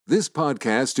This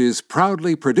podcast is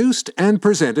proudly produced and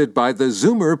presented by the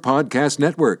Zoomer Podcast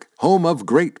Network, home of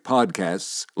great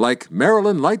podcasts like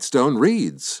Marilyn Lightstone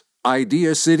Reads,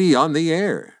 Idea City on the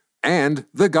Air, and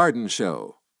The Garden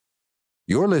Show.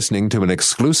 You're listening to an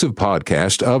exclusive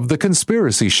podcast of The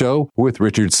Conspiracy Show with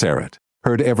Richard Serrett.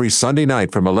 Heard every Sunday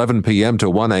night from 11 p.m. to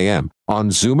 1 a.m. on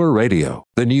Zoomer Radio,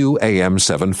 the new AM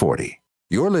 740.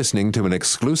 You're listening to an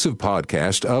exclusive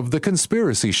podcast of The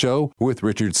Conspiracy Show with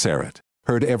Richard Serrett.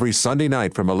 Heard every Sunday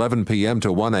night from 11 p.m.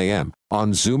 to 1 a.m.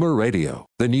 on Zoomer Radio,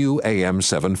 the new AM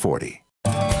 740.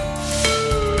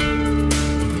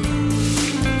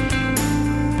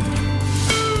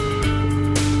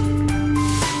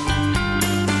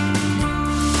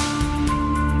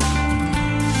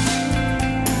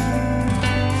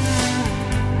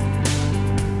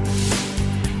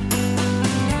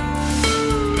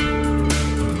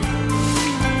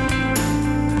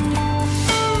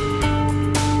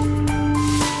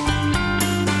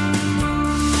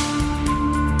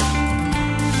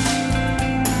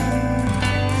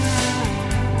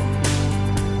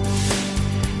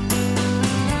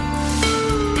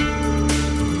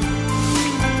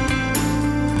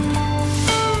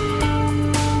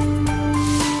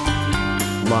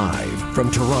 From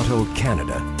Toronto,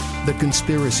 Canada, The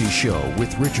Conspiracy Show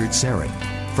with Richard Serrett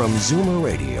from Zoomer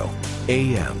Radio,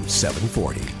 AM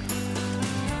 740.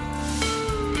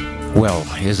 Well,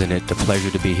 isn't it a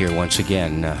pleasure to be here once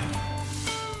again?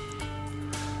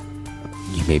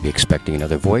 You may be expecting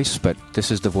another voice, but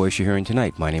this is the voice you're hearing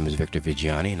tonight. My name is Victor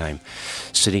Viggiani, and I'm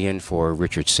sitting in for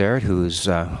Richard Serrett, who's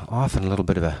off on a little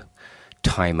bit of a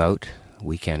time out,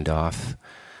 weekend off,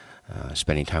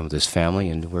 spending time with his family,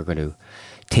 and we're going to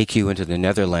take you into the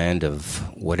netherland of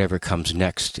whatever comes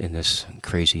next in this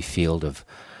crazy field of,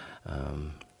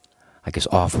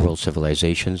 off-world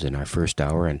civilizations in our first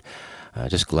hour. And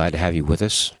just glad to have you with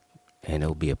us. And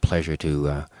it'll be a pleasure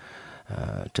to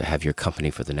have your company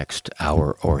for the next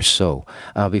hour or so.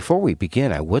 Before we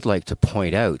begin, I would like to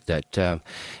point out that,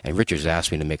 and Richard's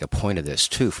asked me to make a point of this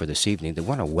too for this evening, they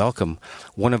want to welcome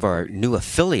one of our new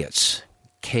affiliates,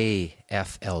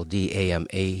 KFLD AM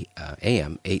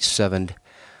 870,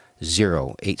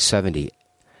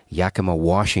 Yakima,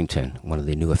 Washington, one of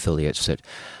the new affiliates that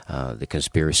the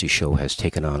Conspiracy Show has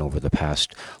taken on over the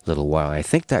past little while. And I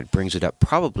think that brings it up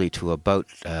probably to about,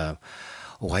 I'd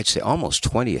say almost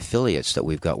 20 affiliates that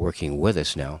we've got working with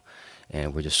us now.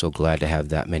 And we're just so glad to have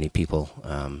that many people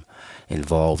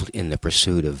involved in the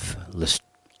pursuit of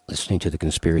listening to the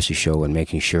Conspiracy Show and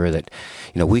making sure that,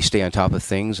 we stay on top of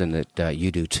things and that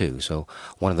you do too. So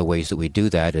one of the ways that we do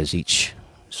that is each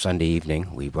Sunday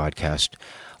evening, we broadcast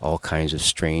all kinds of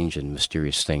strange and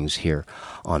mysterious things here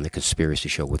on The Conspiracy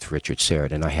Show with Richard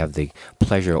Serrett. And I have the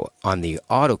pleasure on the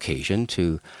odd occasion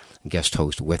to guest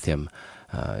host with him.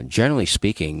 Generally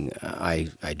speaking, I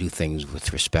do things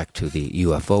with respect to the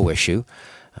UFO issue.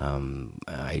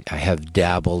 I have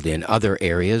dabbled in other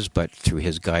areas, but through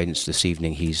his guidance this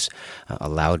evening, he's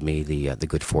allowed me the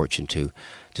good fortune to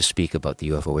speak about the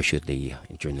UFO issue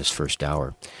during this first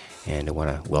hour. And I want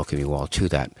to welcome you all to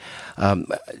that.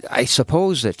 I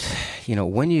suppose that,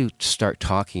 when you start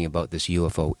talking about this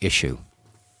UFO issue,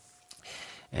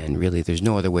 and really there's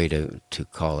no other way to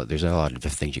call it. There's a lot of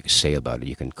different things you can say about it.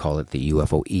 You can call it the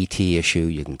UFO ET issue.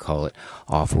 You can call it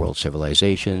off-world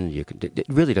civilization. It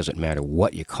really doesn't matter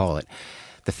what you call it.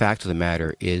 The fact of the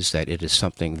matter is that it is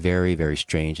something very, very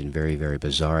strange and very, very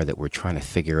bizarre that we're trying to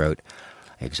figure out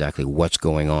exactly what's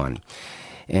going on.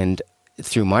 And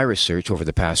through my research over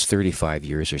the past 35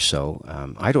 years or so,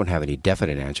 I don't have any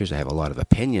definite answers. I have a lot of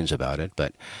opinions about it,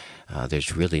 but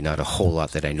there's really not a whole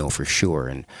lot that I know for sure.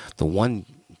 And the one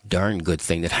darn good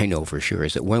thing that I know for sure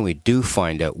is that when we do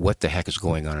find out what the heck is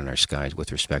going on in our skies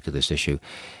with respect to this issue,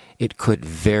 it could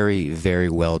very, very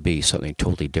well be something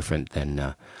totally different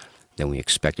than we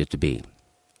expect it to be.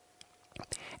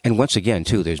 And once again,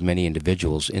 too, there's many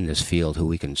individuals in this field who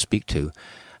we can speak to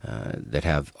that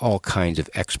have all kinds of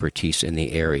expertise in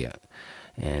the area.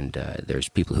 And there's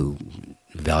people who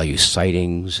value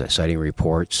sightings, sighting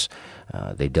reports.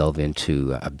 They delve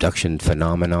into abduction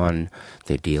phenomenon.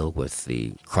 They deal with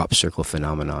the crop circle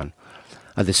phenomenon.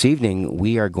 This evening,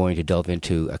 we are going to delve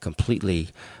into a completely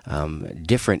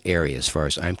different area as far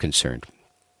as I'm concerned.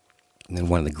 And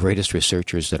one of the greatest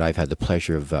researchers that I've had the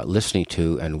pleasure of listening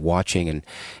to and watching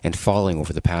and following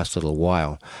over the past little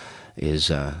while is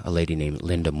a lady named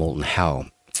Linda Moulton Howe.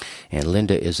 And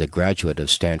Linda is a graduate of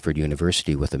Stanford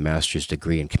University with a master's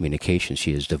degree in communication.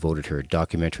 She has devoted her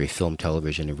documentary, film,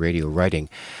 television, and radio writing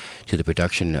to the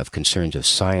production of concerns of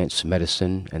science,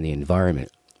 medicine, and the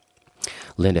environment.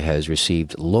 Linda has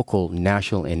received local,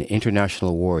 national, and international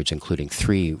awards, including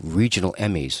 3 regional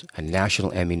Emmys, a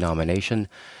National Emmy nomination,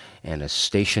 and a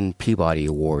Station Peabody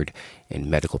Award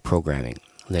in medical programming.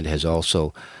 Linda has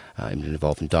also been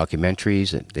involved in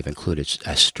documentaries. They've included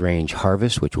A Strange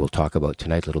Harvest, which we'll talk about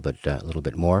tonight a little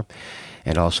bit more,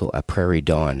 and also A Prairie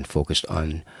Dawn, focused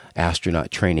on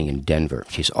astronaut training in Denver.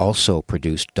 She's also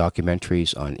produced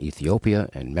documentaries on Ethiopia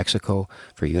and Mexico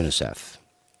for UNICEF.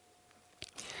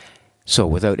 So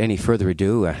without any further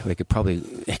ado, we could probably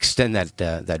extend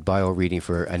that bio reading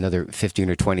for another 15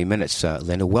 or 20 minutes.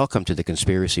 Linda, welcome to The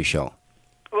Conspiracy Show.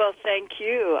 Well, thank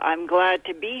you. I'm glad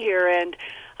to be here, and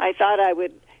I thought I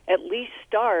would at least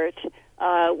start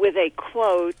with a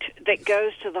quote that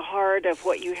goes to the heart of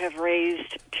what you have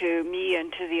raised to me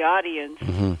and to the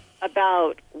audience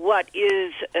about what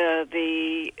is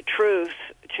the truth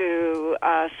to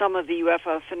some of the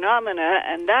UFO phenomena,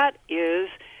 and that is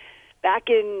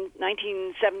back in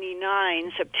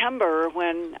 1979, September,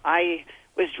 when I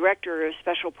was director of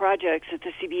special projects at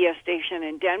the CBS station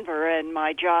in Denver, and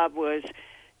my job was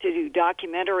to do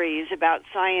documentaries about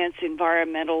science,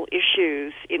 environmental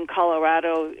issues in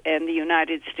Colorado and the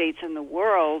United States and the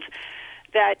world,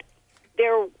 that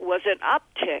there was an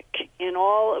uptick in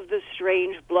all of the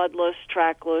strange, bloodless,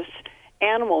 trackless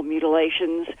animal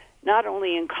mutilations, not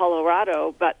only in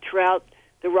Colorado, but throughout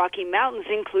the Rocky Mountains,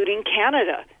 including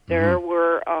Canada. There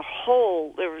were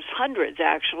there was hundreds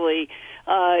actually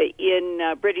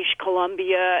in British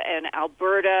Columbia and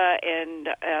Alberta and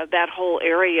that whole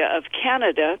area of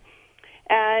Canada.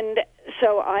 And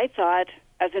so I thought,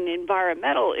 as an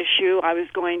environmental issue, I was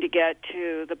going to get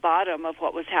to the bottom of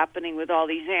what was happening with all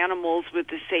these animals with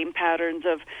the same patterns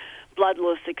of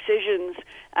bloodless excisions.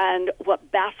 And what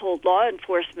baffled law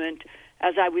enforcement,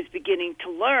 as I was beginning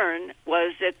to learn,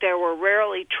 was that there were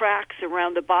rarely tracks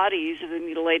around the bodies of the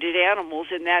mutilated animals,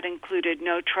 and that included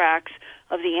no tracks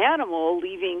of the animal,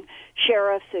 leaving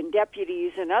sheriffs and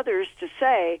deputies and others to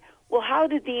say, well, how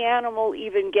did the animal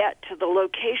even get to the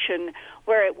location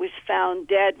where it was found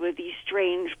dead with these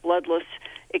strange bloodless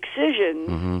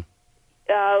excisions,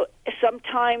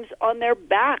 sometimes on their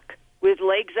back with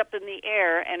legs up in the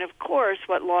air? And, of course,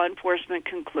 what law enforcement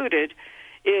concluded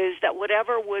is that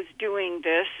whatever was doing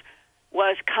this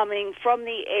was coming from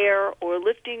the air or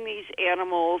lifting these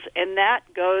animals, and that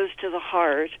goes to the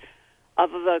heart of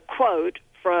the quote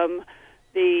from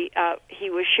he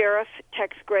was Sheriff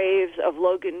Tex Graves of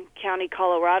Logan County,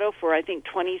 Colorado for, I think,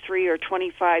 23 or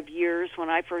 25 years when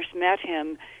I first met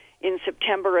him in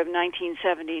September of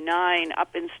 1979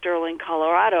 up in Sterling,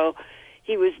 Colorado.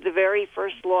 He was the very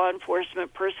first law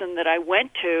enforcement person that I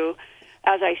went to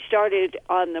as I started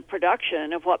on the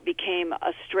production of what became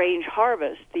A Strange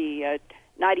Harvest, the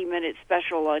 90-minute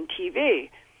special on TV.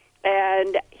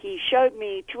 And he showed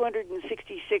me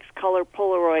 266 color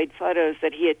Polaroid photos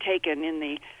that he had taken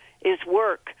in his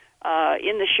work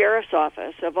in the sheriff's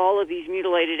office of all of these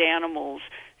mutilated animals,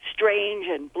 strange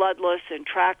and bloodless and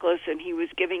trackless, and he was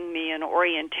giving me an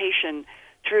orientation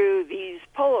through these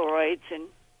Polaroids. And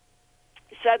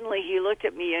suddenly he looked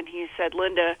at me and he said,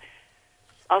 Linda,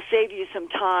 I'll save you some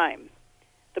time.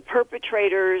 The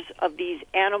perpetrators of these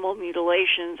animal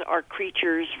mutilations are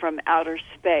creatures from outer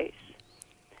space.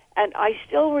 And I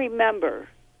still remember,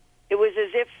 it was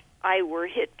as if I were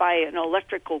hit by an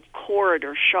electrical cord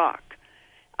or shock.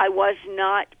 I was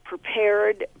not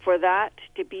prepared for that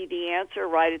to be the answer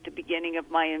right at the beginning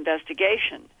of my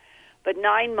investigation. But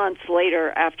 9 months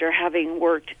later, after having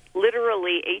worked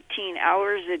literally 18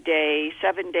 hours a day,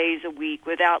 7 days a week,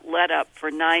 without let-up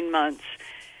for 9 months,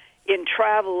 in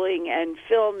traveling and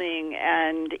filming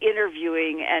and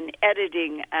interviewing and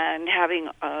editing and having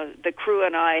the crew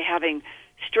and I having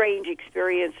strange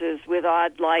experiences with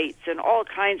odd lights and all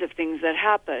kinds of things that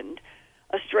happened.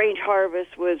 A Strange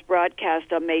Harvest was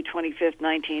broadcast on May 25th,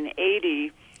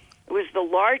 1980. It was the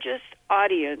largest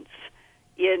audience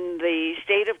in the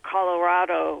state of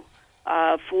Colorado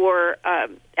for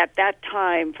at that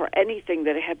time for anything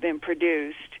that had been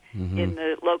produced in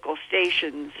the local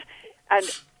stations. And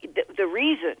the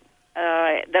reason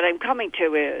that I'm coming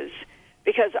to is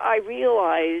because I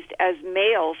realized as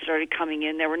mail started coming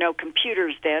in, there were no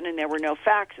computers then and there were no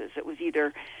faxes. It was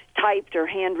either typed or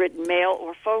handwritten mail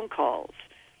or phone calls.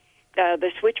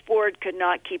 The switchboard could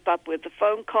not keep up with the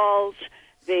phone calls.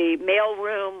 The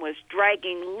mailroom was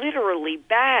dragging literally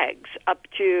bags up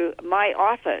to my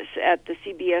office at the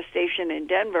CBS station in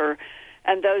Denver,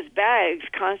 and those bags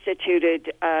constituted,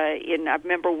 in I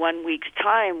remember 1 week's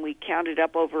time, we counted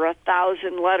up over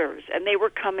 1,000 letters, and they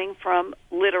were coming from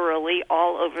literally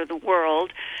all over the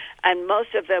world, and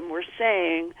most of them were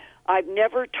saying, I've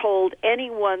never told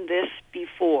anyone this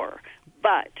before,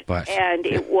 but and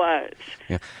it was.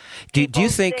 Yeah. Do you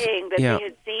think saying that they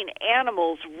had seen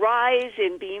animals rise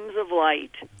in beams of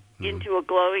light into a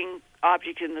glowing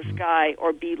object in the sky,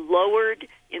 or be lowered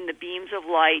in the beams of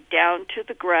light down to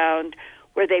the ground,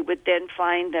 where they would then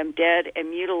find them dead and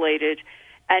mutilated.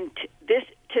 And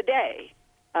today,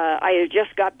 I had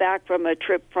just got back from a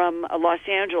trip from Los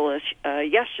Angeles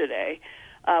yesterday,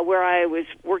 where I was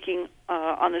working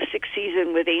on the 6th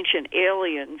season with Ancient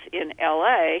Aliens in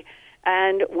L.A.,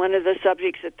 and one of the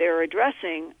subjects that they're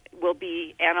addressing will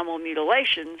be animal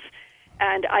mutilations.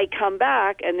 And I come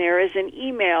back, and there is an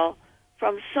email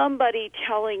from somebody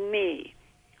telling me,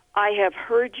 I have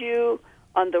heard you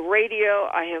on the radio,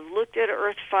 I have looked at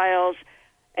Earth Files,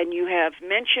 and you have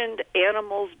mentioned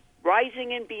animals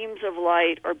rising in beams of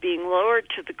light or being lowered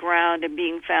to the ground and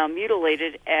being found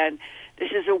mutilated. And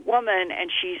this is a woman,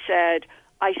 and she said,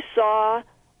 I saw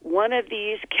one of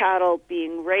these cattle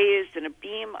being raised in a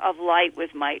beam of light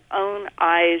with my own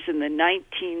eyes in the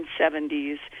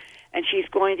 1970s, and she's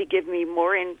going to give me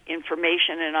more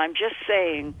information. And I'm just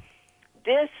saying,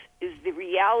 this is the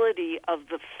reality of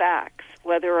the facts,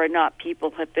 whether or not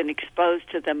people have been exposed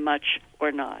to them much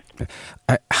or not.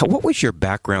 What was your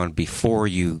background before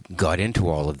you got into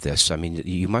all of this? I mean,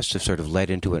 you must have sort of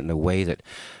led into it in a way that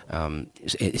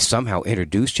it somehow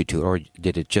introduced you to it, or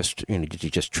did it just, did you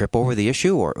just trip over the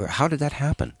issue, or how did that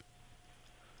happen?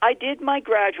 I did my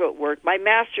graduate work, my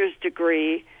master's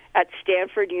degree at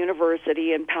Stanford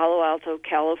University in Palo Alto,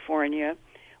 California,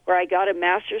 where I got a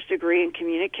master's degree in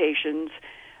communications,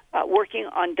 working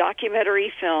on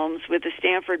documentary films with the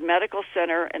Stanford Medical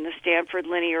Center and the Stanford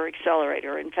Linear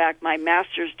Accelerator. In fact, my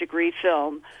master's degree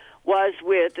film was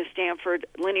with the Stanford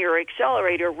Linear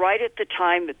Accelerator right at the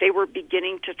time that they were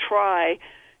beginning to try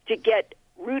to get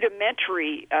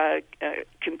rudimentary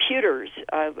computers.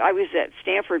 I was at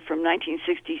Stanford from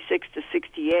 1966 to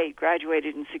 68,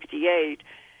 graduated in 68,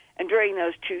 and during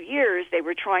those 2 years they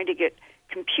were trying to get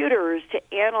computers to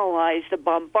analyze the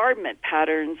bombardment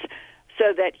patterns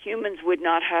so that humans would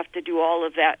not have to do all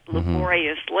of that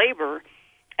laborious labor.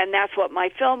 And that's what my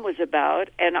film was about.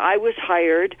 And I was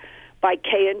hired by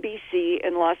KNBC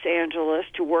in Los Angeles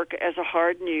to work as a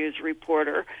hard news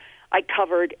reporter. I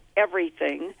covered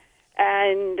everything.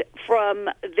 And from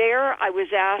there, I was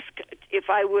asked if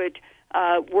I would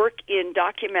work in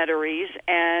documentaries.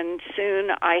 And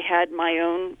soon I had my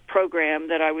own program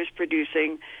that I was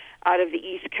producing out of the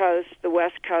East Coast, the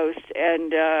West Coast,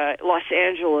 and Los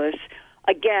Angeles,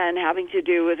 again, having to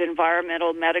do with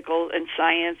environmental, medical, and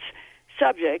science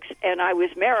subjects. And I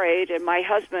was married, and my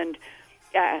husband,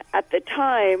 at the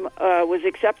time, was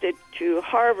accepted to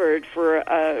Harvard for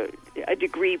a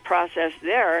degree process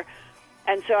there.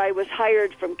 And so I was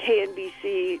hired from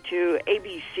KNBC to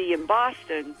ABC in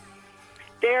Boston.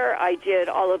 There I did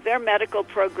all of their medical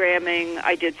programming.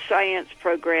 I did science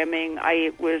programming. I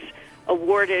was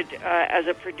awarded as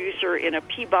a producer in a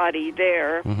Peabody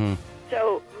there.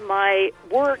 So my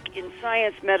work in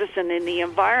science, medicine, and the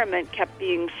environment kept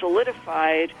being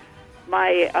solidified.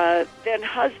 My then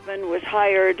husband was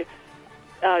hired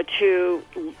to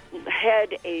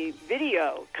head a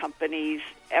video company's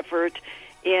effort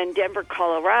in Denver,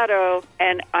 Colorado,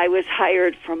 and I was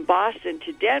hired from Boston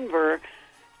to Denver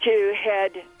to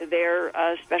head their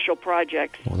special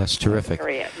projects. Well, that's terrific.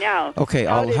 Area. Now, okay,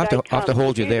 I'll have to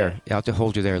hold you there. I'll have to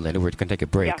hold you there, Linda. We're going to take a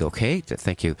break, yeah. Okay?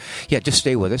 Thank you. Yeah, just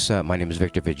stay with us. My name is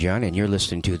Victor Viggiani, and you're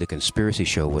listening to The Conspiracy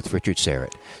Show with Richard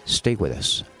Serrett. Stay with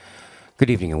us. Good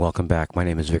evening and welcome back. My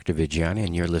name is Victor Viggiani,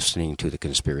 and you're listening to The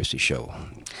Conspiracy Show.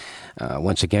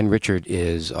 Once again, Richard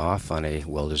is off on a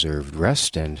well-deserved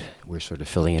rest, and we're sort of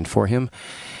filling in for him.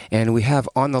 And we have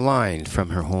on the line from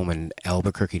her home in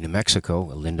Albuquerque, New Mexico,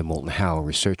 Linda Moulton Howe,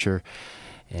 researcher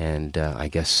and I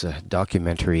guess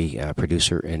documentary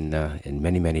producer in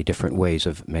many, many different ways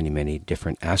of many, many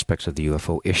different aspects of the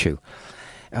UFO issue.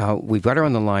 We've got her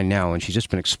on the line now, and she's just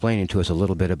been explaining to us a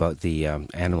little bit about the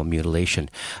animal mutilation.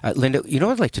 Linda, you know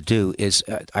what I'd like to do is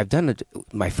I've done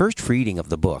my first reading of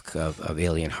the book of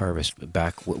Alien Harvest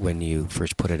back when you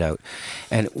first put it out.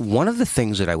 And one of the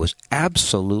things that I was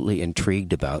absolutely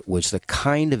intrigued about was the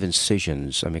kind of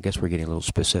incisions, I mean, I guess we're getting a little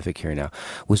specific here now,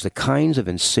 was the kinds of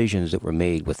incisions that were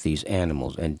made with these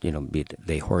animals, and, be it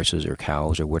they horses or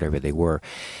cows or whatever they were.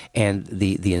 And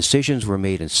the incisions were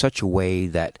made in such a way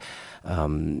that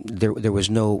there was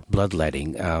no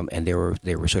bloodletting, and they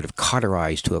were sort of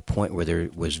cauterized to a point where there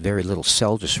was very little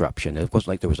cell disruption. It wasn't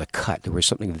like there was a cut. There was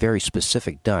something very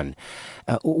specific done.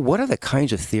 What are the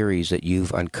kinds of theories that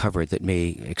you've uncovered that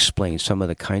may explain some of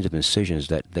the kinds of incisions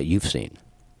that you've seen?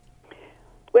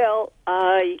 Well,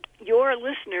 your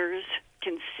listeners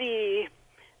can see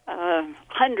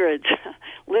hundreds,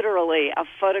 literally, of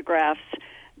photographs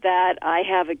that I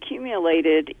have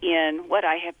accumulated in what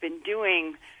I have been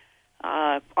doing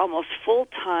almost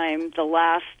full-time the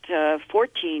last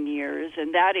 14 years,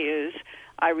 and that is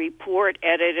I report,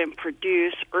 edit, and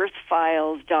produce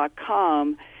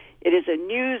earthfiles.com. It is a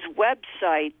news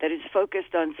website that is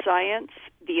focused on science,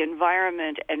 the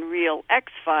environment, and real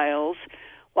X-Files,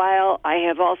 while I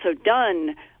have also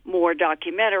done more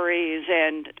documentaries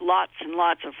and lots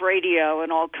of radio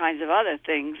and all kinds of other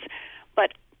things.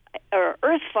 But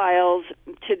Earth Files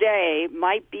today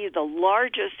might be the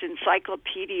largest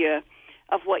encyclopedia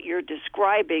of what you're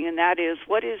describing, and that is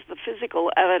what is the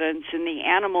physical evidence in the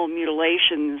animal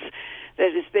mutilations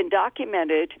that has been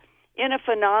documented in a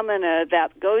phenomena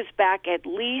that goes back at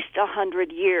least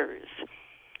 100 years.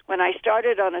 When I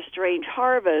started on A Strange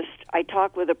Harvest, I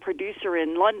talked with a producer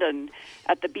in London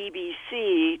at the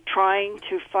BBC trying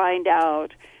to find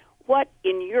out what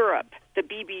in Europe the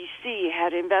BBC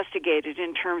had investigated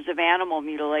in terms of animal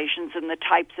mutilations and the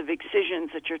types of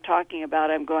excisions that you're talking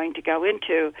about I'm going to go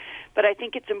into. But I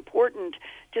think it's important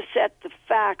to set the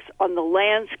facts on the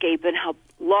landscape and how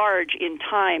large in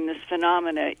time this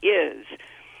phenomena is.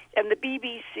 And the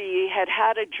BBC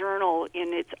had a journal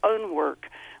in its own work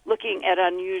looking at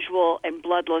unusual and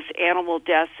bloodless animal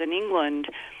deaths in England.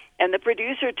 And the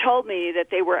producer told me that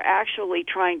they were actually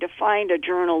trying to find a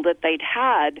journal that they'd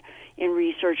had in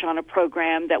research on a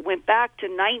program that went back to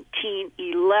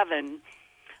 1911,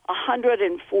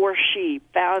 104 sheep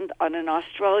found on an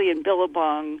Australian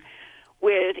billabong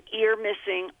with ear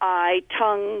missing, eye,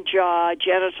 tongue, jaw,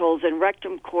 genitals, and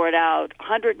rectum cord out,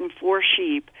 104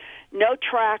 sheep. No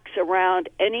tracks around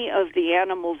any of the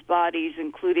animals' bodies,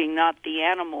 including not the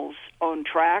animals' own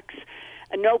tracks,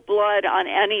 and no blood on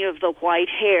any of the white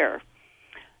hair.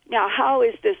 Now, how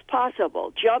is this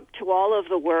possible? Jump to all of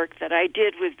the work that I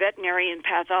did with veterinarian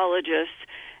pathologists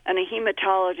and a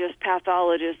hematologist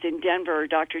pathologist in Denver,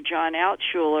 Dr. John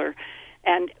Altshuler,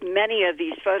 and many of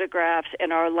these photographs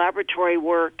and our laboratory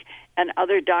work and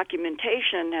other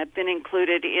documentation have been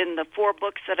included in the 4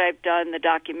 books that I've done, the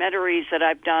documentaries that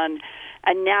I've done,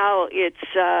 and now it's,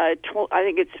 I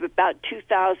think it's about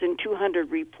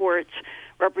 2,200 reports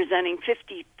representing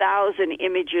 50,000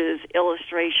 images,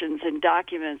 illustrations, and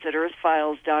documents at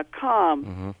earthfiles.com.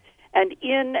 Mm-hmm. And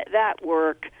in that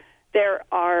work, there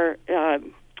are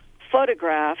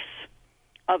photographs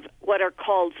of what are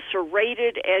called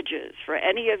serrated edges. For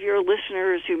any of your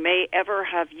listeners who may ever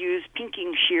have used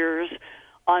pinking shears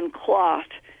on cloth,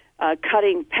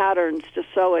 cutting patterns to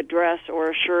sew a dress or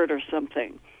a shirt or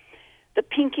something, the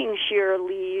pinking shear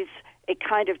leaves a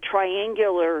kind of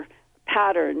triangular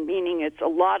pattern, meaning it's a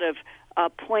lot of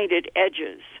pointed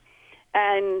edges.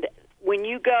 And when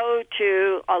you go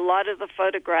to a lot of the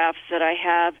photographs that I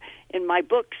have in my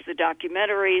books, the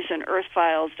documentaries, and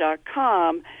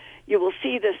earthfiles.com, you will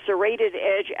see the serrated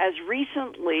edge as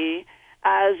recently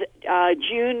as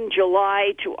June,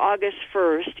 July to August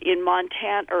 1st in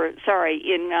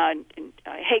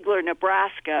Hagler,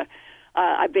 Nebraska.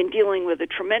 I've been dealing with a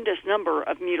tremendous number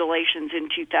of mutilations in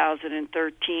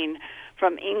 2013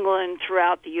 from England,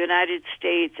 throughout the United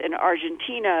States, and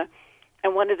Argentina.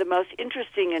 And one of the most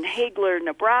interesting in Hagler,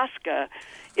 Nebraska,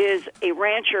 is a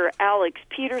rancher, Alex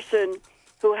Peterson,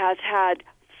 who has had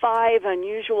 5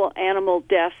 unusual animal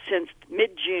deaths since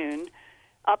mid-June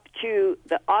up to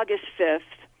the August 5th.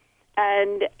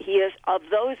 And he is, of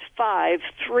those 5,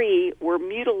 3 were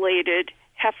mutilated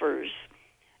heifers,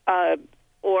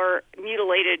 or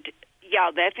mutilated,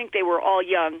 I think they were all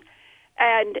young,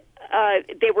 and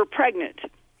they were pregnant.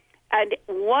 And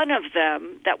one of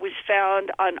them that was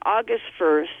found on August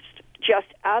 1st just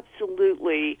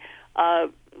absolutely,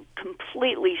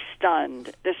 completely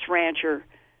stunned this rancher.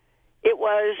 It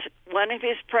was one of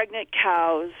his pregnant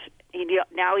cows.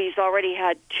 Now he's already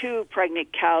had 2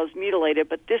 pregnant cows mutilated,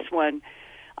 but this one,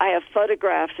 I have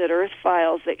photographs at Earth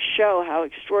Files that show how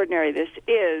extraordinary this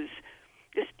is.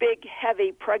 This big,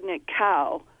 heavy, pregnant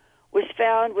cow was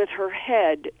found with her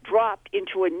head dropped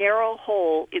into a narrow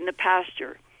hole in the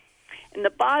pasture. In the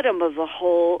bottom of the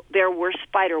hole, there were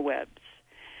spider webs.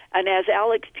 And as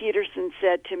Alex Peterson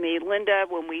said to me, Linda,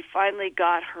 when we finally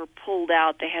got her pulled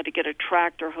out, they had to get a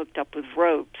tractor hooked up with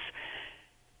ropes.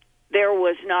 There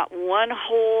was not one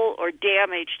hole or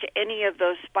damage to any of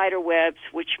those spider webs,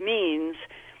 which means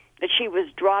that she was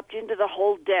dropped into the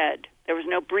hole dead. There was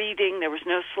no breathing. There was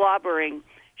no slobbering.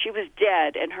 She was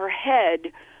dead, and her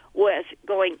head was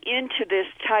going into this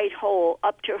tight hole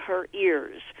up to her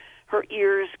ears. Her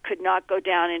ears could not go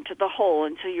down into the hole.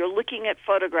 And so you're looking at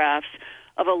photographs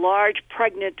of a large,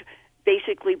 pregnant,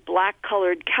 basically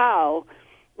black-colored cow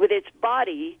with its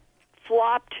body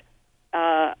flopped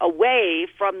away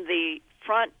from the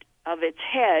front of its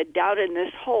head down in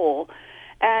this hole,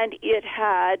 and it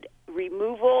had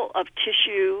removal of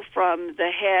tissue from the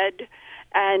head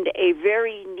and a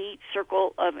very neat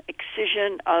circle of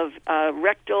excision of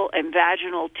rectal and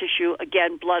vaginal tissue,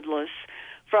 again bloodless,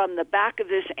 from the back of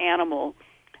this animal.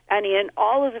 And in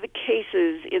all of the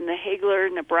cases in the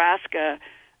Hagler, Nebraska,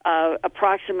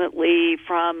 approximately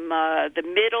from the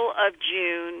middle of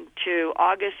June to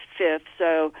August 5th,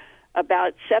 so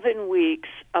about 7 weeks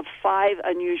of 5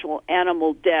 unusual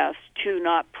animal deaths, 2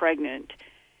 not pregnant,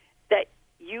 that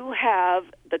you have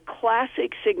the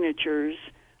classic signatures,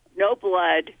 no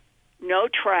blood, no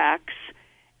tracks,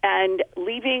 and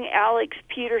leaving Alex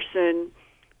Peterson,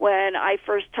 when I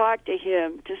first talked to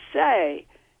him, to say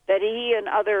that he and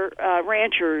other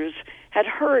ranchers had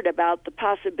heard about the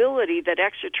possibility that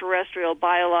extraterrestrial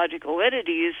biological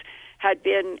entities had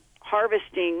been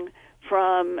harvesting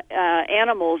from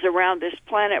animals around this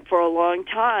planet for a long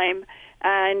time,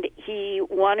 and he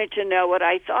wanted to know what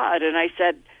I thought. And I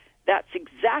said, that's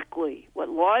exactly what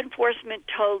law enforcement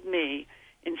told me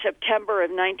in September of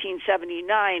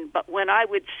 1979, but when I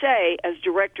would say, as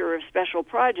director of special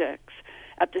projects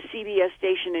at the CBS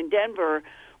station in Denver,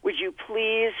 would you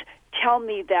please tell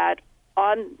me that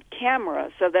on camera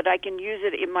so that I can use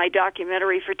it in my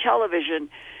documentary for television?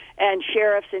 And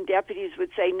sheriffs and deputies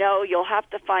would say, no, you'll have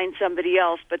to find somebody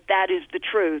else, but that is the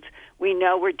truth. We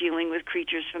know we're dealing with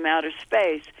creatures from outer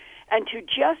space. And to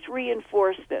just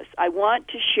reinforce this, I want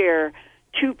to share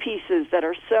 2 pieces that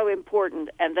are so important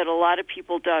and that a lot of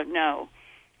people don't know.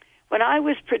 When I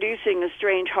was producing A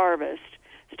Strange Harvest,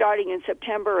 starting in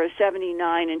September of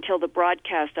 79 until the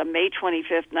broadcast on May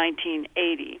 25th,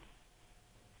 1980,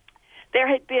 there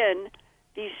had been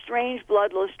these strange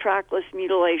bloodless, trackless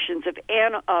mutilations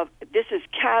of this is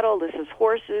cattle, this is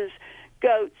horses,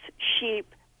 goats,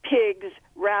 sheep, pigs,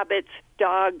 rabbits,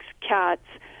 dogs, cats.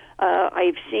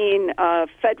 I've seen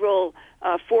federal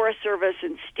Forest Service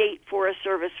and state Forest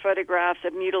Service photographs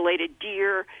of mutilated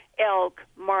deer, elk,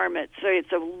 marmots. So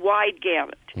it's a wide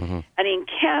gamut. Mm-hmm. And in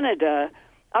Canada,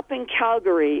 up in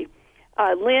Calgary,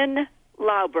 Lynn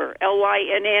Lauber,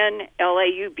 Lynnlauber,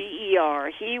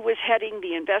 he was heading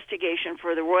the investigation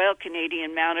for the Royal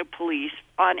Canadian Mounted Police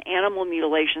on animal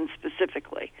mutilation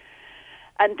specifically.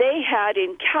 And they had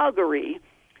in Calgary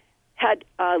had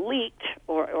leaked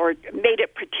or made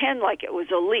it pretend like it was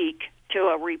a leak to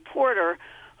a reporter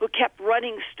who kept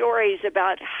running stories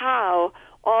about how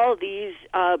all these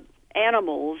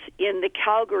animals in the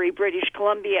Calgary, British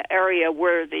Columbia area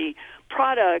were the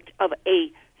product of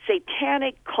a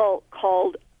satanic cult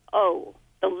called O,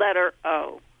 the letter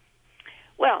O.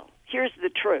 Well, here's the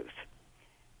truth.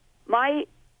 My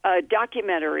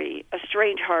documentary, A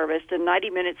Strange Harvest, a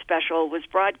 90-minute special, was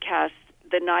broadcast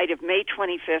the night of May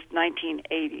 25th,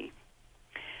 1980.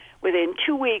 Within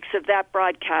 2 weeks of that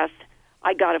broadcast,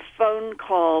 I got a phone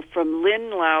call from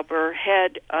Lynn Lauber,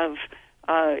 head of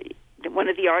one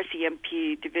of the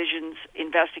RCMP divisions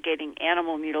investigating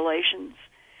animal mutilations.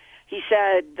 He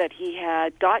said that he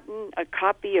had gotten a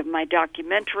copy of my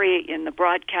documentary in the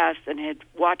broadcast and had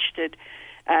watched it,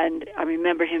 and I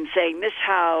remember him saying, Miss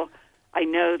Howe, I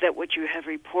know that what you have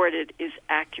reported is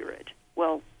accurate.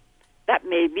 Well, that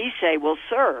made me say, well,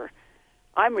 sir,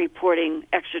 I'm reporting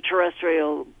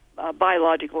extraterrestrial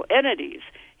biological entities.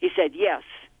 He said, yes,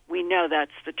 we know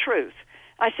that's the truth.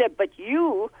 I said, but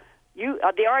you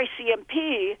the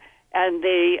RCMP and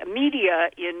the media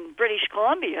in British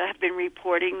Columbia have been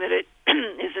reporting that it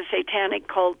is a satanic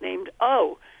cult named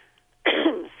O.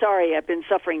 Sorry, I've been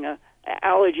suffering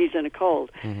allergies and a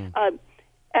cold. Mm-hmm.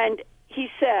 And he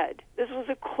said, this was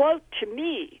a quote to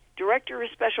me, Director of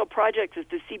Special Projects at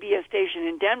the CBS station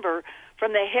in Denver,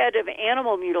 from the head of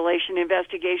animal mutilation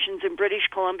investigations in British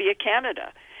Columbia,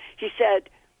 Canada. He said,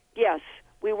 yes,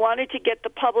 we wanted to get the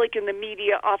public and the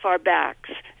media off our backs,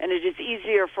 and it is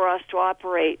easier for us to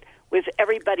operate with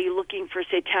everybody looking for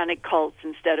satanic cults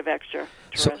instead of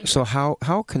extraterrestrial. So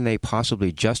how can they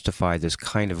possibly justify this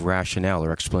kind of rationale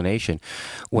or explanation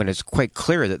when it's quite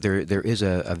clear that there is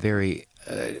a very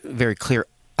clear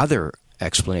other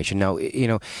explanation? Now,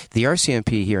 the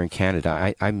RCMP here in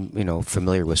Canada, I'm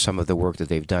familiar with some of the work that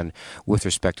they've done with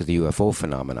respect to the UFO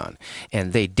phenomenon,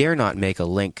 and they dare not make a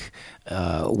link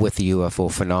with the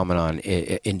UFO phenomenon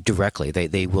indirectly.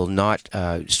 They will not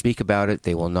speak about it.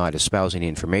 They will not espouse any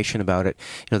information about it.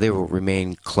 They will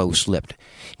remain close-lipped.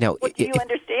 Now, do you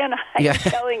understand? I'm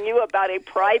telling you about a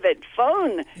private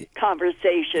phone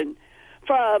conversation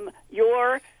from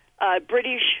your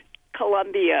British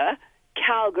Columbia,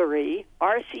 Calgary,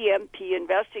 RCMP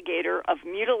investigator of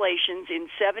mutilations in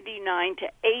 79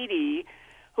 to 80,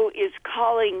 who is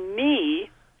calling me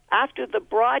after the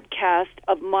broadcast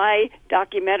of my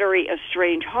documentary, A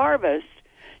Strange Harvest,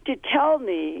 to tell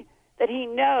me that he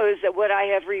knows that what I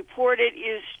have reported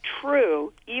is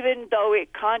true, even though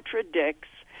it contradicts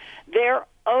their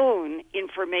own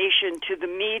information to the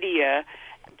media,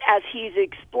 as he's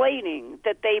explaining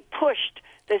that they pushed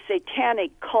the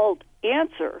satanic cult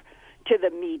answer to the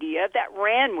media that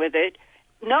ran with it,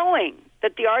 knowing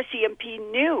that the RCMP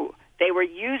knew they were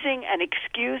using an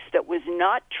excuse that was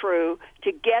not true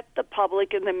to get the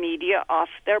public and the media off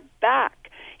their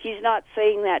back. He's not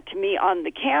saying that to me on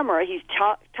the camera. He's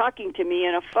talking to me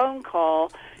in a phone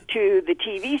call to the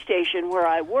TV station where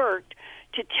I worked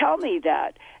to tell me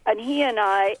that. And he and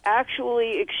I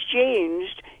actually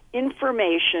exchanged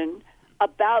information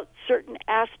about certain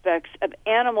aspects of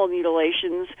animal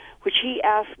mutilations, which he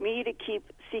asked me to keep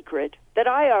secret, that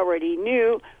I already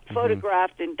knew,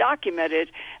 photographed, and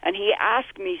documented. And he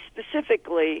asked me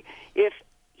specifically if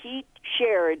he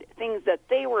shared things that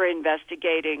they were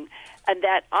investigating and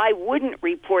that I wouldn't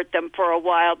report them for a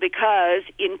while because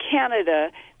in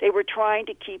Canada they were trying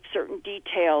to keep certain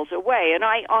details away. And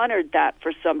I honored that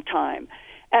for some time.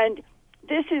 And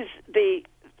this is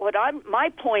my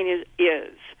point is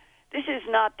this is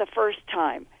not the first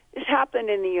time. This happened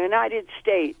in the United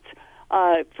States.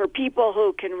 For people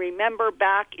who can remember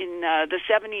back in the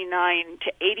 79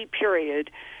 to 80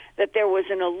 period, that there was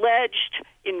an alleged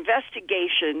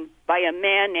investigation by a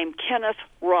man named Kenneth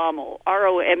Rommel,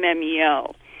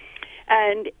 Rommel.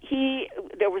 And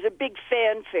there was a big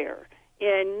fanfare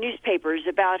in newspapers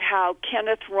about how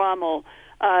Kenneth Rommel,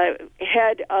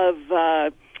 head of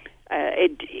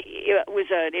it was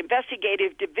an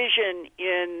investigative division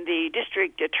in the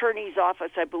district attorney's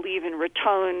office, I believe, in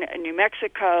Raton, New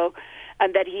Mexico,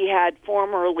 and that he had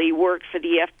formerly worked for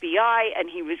the FBI, and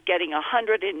he was getting a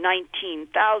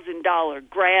 $119,000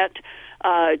 grant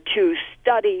to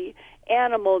study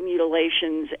animal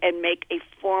mutilations and make a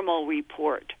formal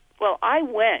report. Well, I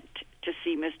went to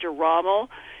see Mr. Rommel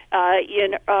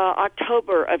in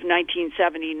October of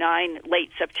 1979,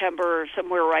 late September,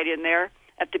 somewhere right in there,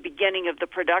 at the beginning of the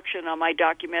production on my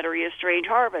documentary, A Strange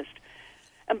Harvest.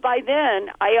 And by then,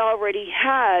 I already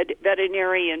had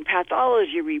veterinarian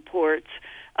pathology reports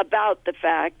about the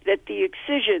fact that the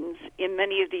excisions in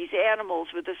many of these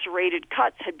animals with the serrated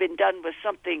cuts had been done with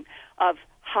something of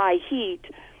high heat.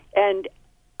 And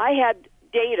I had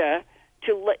data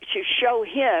to show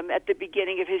him at the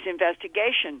beginning of his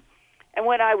investigation. And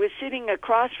when I was sitting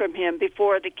across from him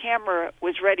before the camera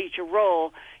was ready to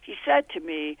roll, he said to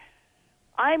me,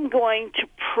 "I'm going to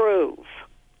prove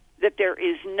that there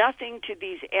is nothing to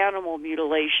these animal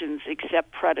mutilations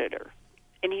except predator."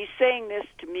 And he's saying this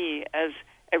to me as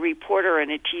a reporter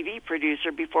and a TV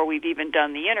producer before we've even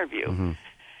done the interview. Mm-hmm.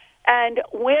 And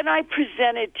when I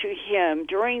presented to him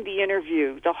during the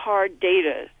interview the hard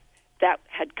data that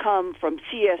had come from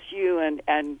CSU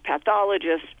and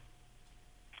pathologists,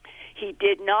 he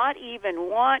did not even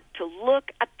want to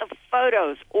look at the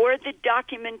photos or the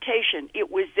documentation. It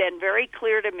was then very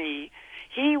clear to me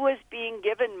he was being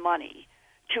given money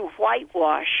to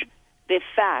whitewash the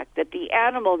fact that the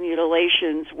animal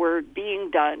mutilations were being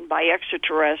done by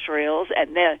extraterrestrials,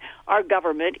 and that our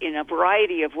government, in a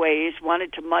variety of ways,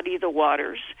 wanted to muddy the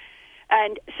waters.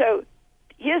 And so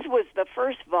his was the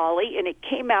first volley, and it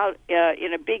came out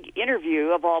in a big interview,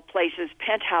 of all places,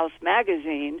 Penthouse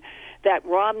magazine, that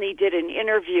Romney did an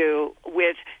interview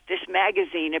with this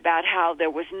magazine about how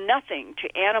there was nothing to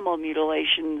animal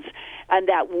mutilations, and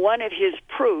that one of his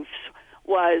proofs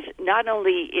was not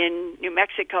only in New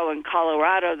Mexico and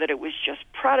Colorado that it was just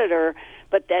predator,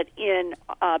 but that in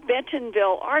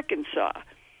Bentonville, Arkansas,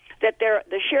 that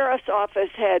the sheriff's office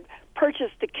had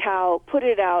purchased a cow, put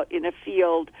it out in a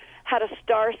field, had a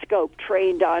star scope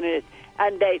trained on it,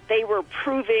 and they were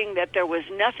proving that there was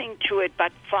nothing to it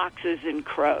but foxes and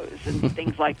crows and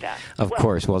things like that. Of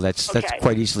course. Well, that's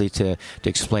quite easily to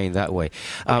explain that way.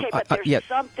 Okay, but there's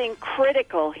something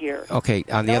critical here. Okay,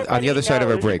 on the other side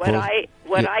of our break.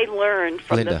 What I learned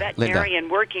from the veterinarian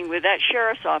working with that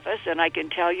sheriff's office, and I can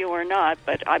tell you or not,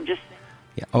 but I'm just...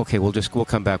 Yeah. Okay, we'll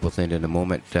come back with Linda in a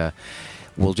moment.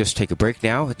 We'll just take a break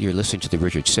now. You're listening to The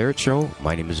Richard Syrett Show.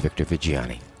 My name is Victor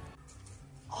Viggiani.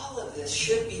 All of this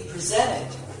should be presented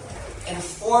in a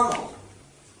formal,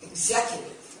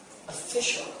 executive,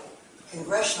 official,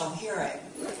 congressional hearing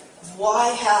of why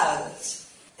has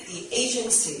the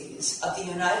agencies of the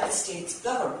United States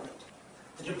government,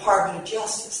 the Department of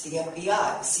Justice, the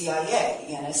FBI, the CIA,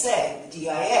 the NSA, the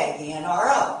DIA, the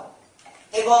NRO,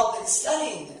 they've all been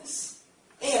studying this.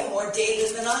 They have more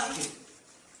data than I do.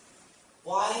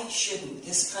 Why shouldn't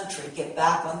this country get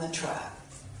back on the track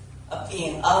of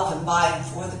being of and by and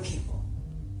for the people.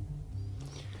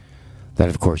 That,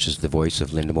 of course, is the voice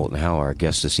of Linda Moulton Howe, our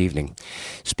guest this evening,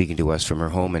 speaking to us from her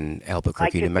home in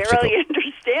Albuquerque, New Mexico. I could barely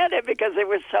understand it because it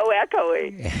was so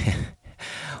echoey.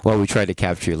 Well, we tried to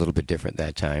capture you a little bit different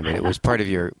that time, and it was part of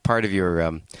your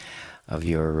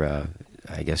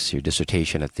I guess your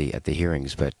dissertation at the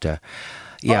hearings. But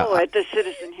yeah, at the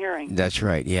citizen hearing. That's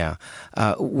right. Yeah.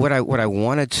 What I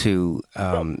wanted to.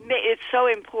 It's so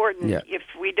important if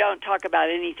we don't talk about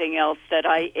anything else that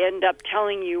I end up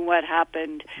telling you what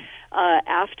happened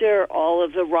after all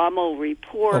of the Rommel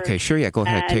report. Okay, sure. Yeah, go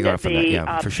ahead. Take off on that.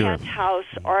 Yeah, for sure. Penthouse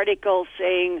article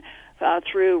saying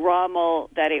through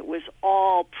Rommel that it was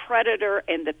all predator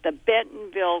and that the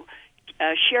Bentonville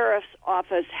Sheriff's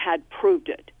Office had proved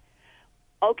it.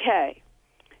 Okay,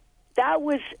 that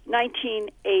was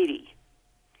 1980.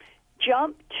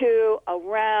 Jump to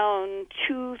around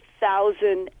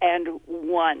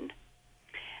 2001.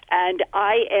 And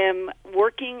I am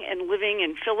working and living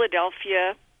in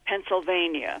Philadelphia,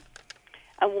 Pennsylvania.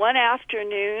 And one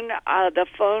afternoon, the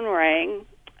phone rang,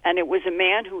 and it was a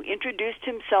man who introduced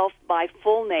himself by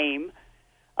full name,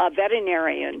 a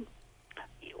veterinarian,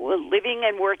 living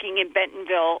and working in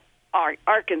Bentonville,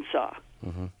 Arkansas.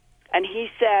 Mm-hmm. And he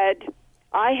said,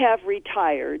 I have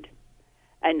retired,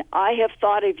 and I have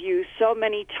thought of you so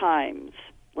many times,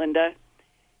 Linda.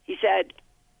 He said,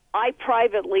 I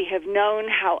privately have known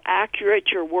how accurate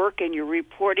your work and your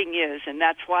reporting is, and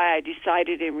that's why I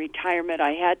decided in retirement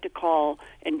I had to call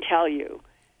and tell you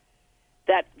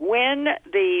that when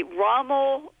the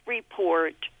Rommel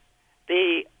report,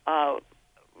 the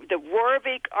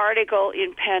Warwick article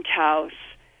in Penthouse,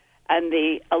 and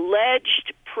the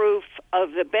alleged proof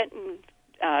of the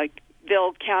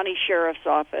Bentonville County Sheriff's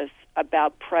Office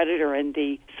about predator and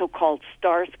the so-called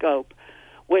star scope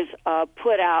was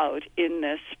put out in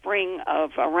the spring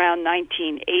of around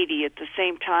 1980 at the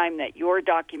same time that your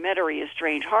documentary, A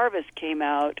Strange Harvest, came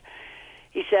out,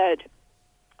 he said,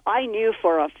 I knew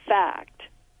for a fact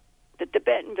that the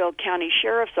Bentonville County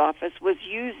Sheriff's Office was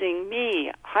using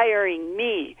me, hiring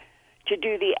me to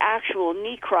do the actual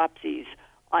necropsies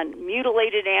on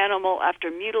mutilated animal after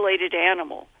mutilated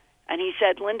animal. And he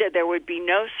said, Linda, there would be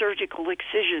no surgical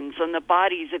excisions on the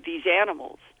bodies of these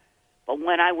animals. But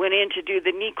when I went in to do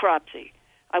the necropsy,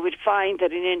 I would find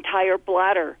that an entire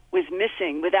bladder was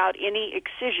missing without any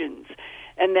excisions,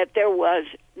 and that there was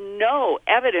no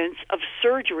evidence of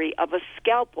surgery of a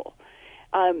scalpel.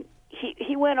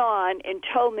 He went on and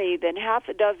told me that half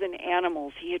a dozen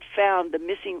animals he had found the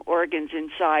missing organs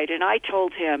inside, and I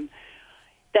told him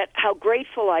that how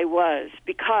grateful I was,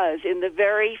 because in the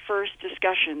very first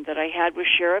discussion that I had with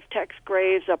Sheriff Tex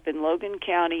Graves up in Logan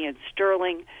County and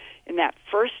Sterling, in that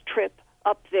first trip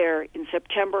up there in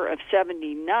September of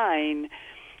 79,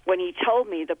 when he told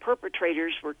me the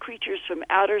perpetrators were creatures from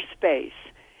outer space,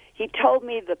 he told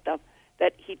me that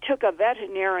he took a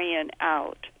veterinarian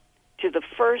out to the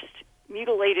first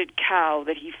mutilated cow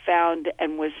that he found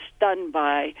and was stunned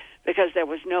by because there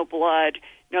was no blood,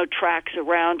 no tracks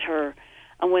around her.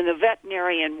 And when the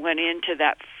veterinarian went into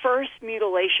that first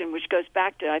mutilation, which goes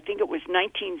back to, I think it was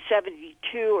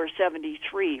 1972 or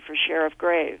 73 for Sheriff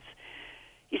Graves,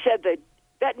 he said the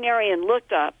veterinarian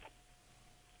looked up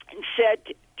and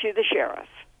said to the sheriff,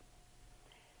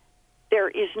 there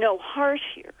is no heart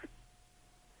here.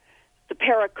 The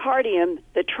pericardium,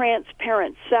 the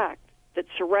transparent sac that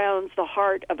surrounds the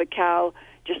heart of a cow,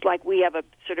 just like we have a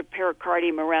sort of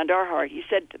pericardium around our heart. He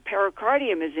said the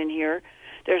pericardium is in here.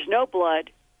 There's no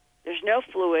blood. There's no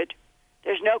fluid.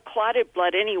 There's no clotted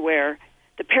blood anywhere.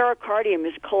 The pericardium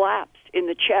is collapsed in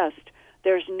the chest.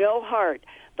 There's no heart.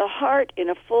 The heart in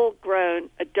a full-grown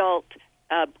adult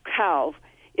cow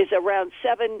is around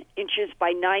 7 inches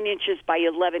by 9 inches by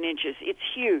 11 inches. It's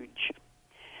huge.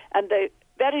 And the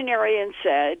veterinarian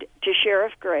said to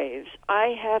Sheriff Graves,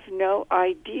 I have no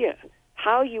idea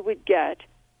how you would get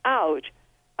out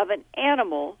of an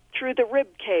animal through the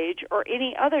rib cage or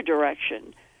any other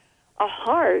direction a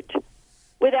heart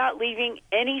without leaving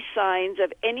any signs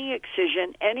of any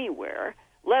excision anywhere,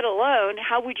 let alone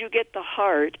how would you get the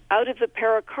heart out of the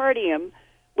pericardium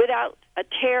without a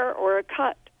tear or a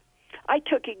cut. I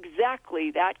took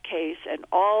exactly that case and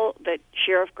all that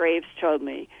Sheriff Graves told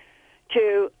me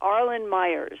to Arlen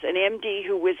Myers, an MD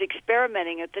who was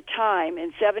experimenting at the time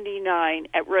in 79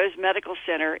 at Rose Medical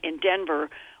Center in Denver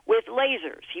with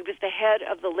lasers. He was the head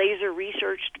of the laser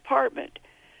research department.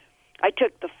 I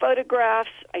took the photographs,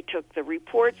 I took the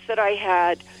reports that I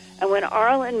had, and when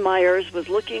Arlen Myers was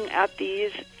looking at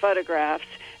these photographs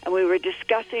and we were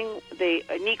discussing the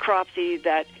necropsy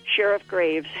that Sheriff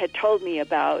Graves had told me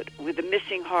about with the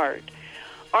missing heart,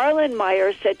 Arlen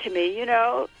Myers said to me, you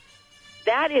know,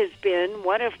 that has been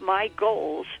one of my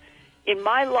goals in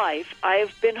my life.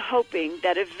 I've been hoping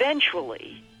that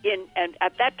eventually, and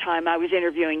at that time I was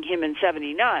interviewing him in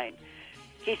 79,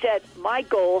 he said, my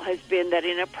goal has been that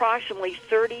in approximately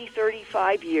 30,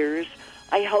 35 years,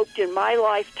 I hoped in my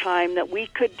lifetime that we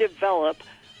could develop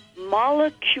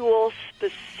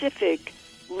molecule-specific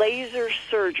laser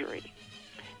surgery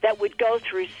that would go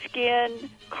through skin,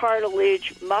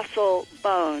 cartilage, muscle,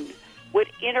 bone, would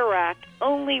interact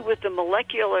only with the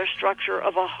molecular structure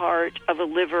of a heart, of a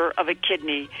liver, of a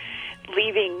kidney,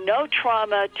 leaving no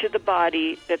trauma to the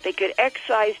body, that they could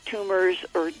excise tumors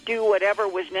or do whatever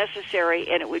was necessary,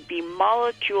 and it would be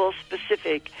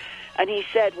molecule-specific. And he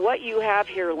said, what you have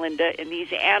here, Linda, in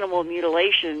these animal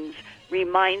mutilations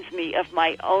reminds me of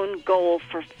my own goal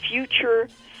for future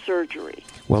surgery.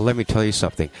 Well, let me tell you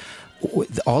something.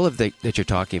 All of that you're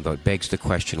talking about begs the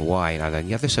question why. And on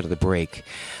the other side of the break,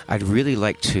 I'd really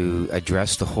like to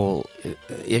address the whole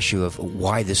issue of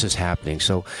why this is happening.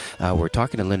 So we're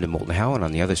talking to Linda Moulton Howe, and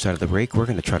on the other side of the break, we're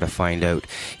going to try to find out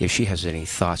if she has any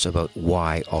thoughts about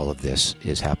why all of this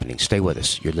is happening. Stay with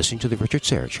us. You're listening to The Richard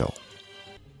Serra Show.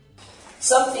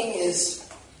 Something is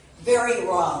very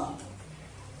wrong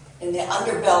in the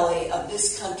underbelly of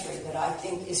this country that I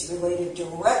think is related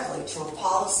directly to a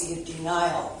policy of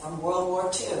denial from World War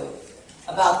II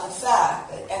about the fact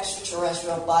that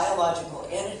extraterrestrial biological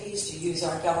entities, to use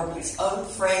our government's own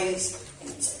phrase in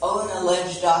its own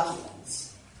alleged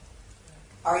documents,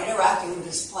 are interacting with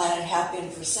this planet, have been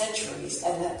for centuries,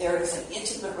 and that there is an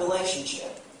intimate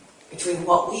relationship between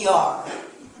what we are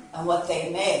and what they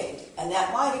made. And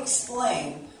that might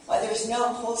explain why there's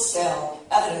no wholesale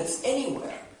evidence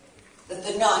anywhere that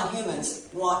the non-humans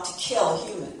want to kill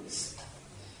humans.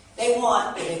 They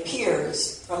want, it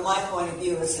appears, from my point of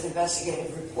view as an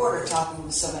investigative reporter talking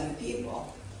with so many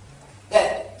people,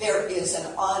 that there is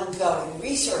an ongoing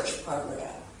research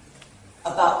program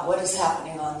about what is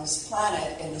happening on this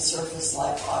planet and the surface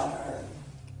life on Earth.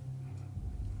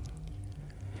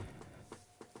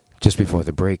 Just before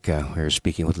the break, we were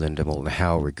speaking with Linda Moulton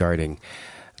Howe regarding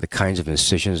the kinds of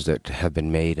incisions that have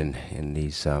been made in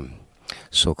these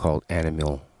so-called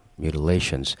animal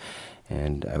mutilations.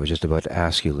 And I was just about to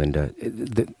ask you, Linda,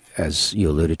 as you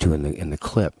alluded to in the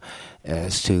clip,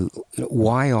 as to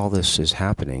why all this is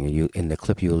happening. In the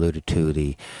clip, you alluded to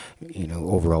the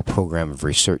overall program of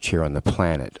research here on the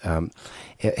planet.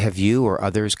 Have you or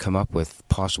others come up with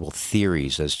possible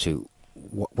theories as to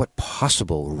what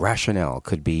possible rationale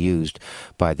could be used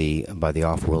by the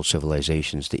off-world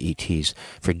civilizations, the ETs,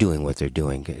 for doing what they're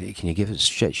doing? Can you give us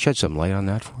shed some light on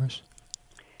that for us?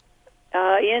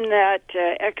 In that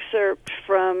excerpt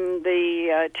from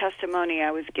the testimony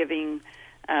I was giving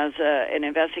as an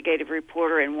investigative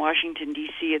reporter in Washington,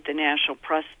 D.C. at the National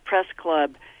Press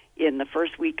Club in the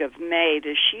first week of May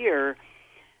this year,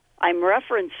 I'm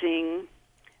referencing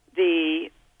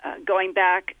the going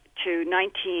back to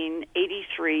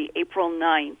 1983, April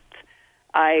 9th,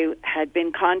 I had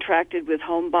been contracted with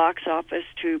Home Box Office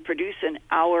to produce an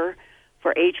hour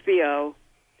for HBO.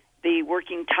 The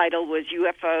working title was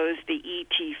UFOs, the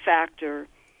ET Factor.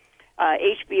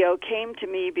 HBO came to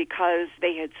me because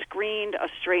they had screened A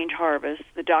Strange Harvest,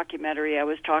 the documentary I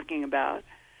was talking about,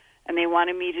 and they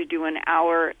wanted me to do an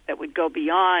hour that would go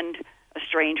beyond A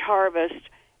Strange Harvest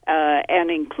and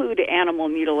include animal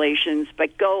mutilations,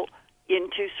 but go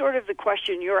into sort of the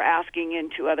question you're asking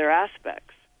into other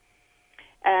aspects.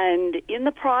 And in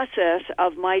the process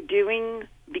of my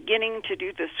beginning to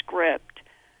do the script,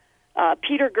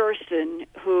 Peter Gersten,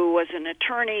 who was an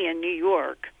attorney in New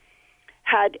York,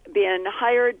 had been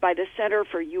hired by the Center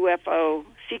for UFO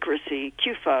Secrecy,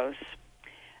 CUFOS.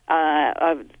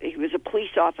 He was a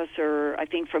police officer, I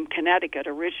think, from Connecticut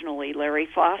originally, Larry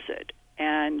Fawcett.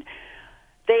 And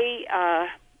they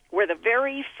were the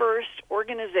very first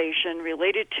organization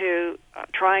related to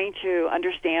trying to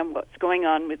understand what's going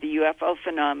on with the UFO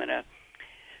phenomena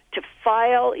to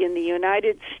file in the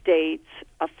United States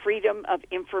a Freedom of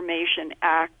Information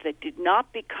Act that did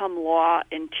not become law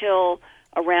until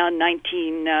around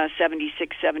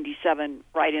 1976-77,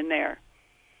 right in there.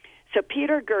 So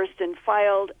Peter Gersten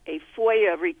filed a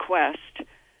FOIA request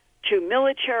to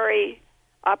military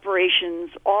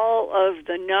operations, all of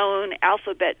the known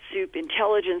alphabet soup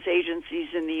intelligence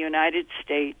agencies in the United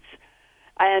States,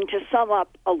 and to sum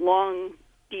up a long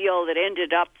deal that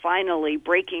ended up finally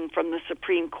breaking from the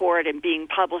Supreme Court and being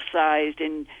publicized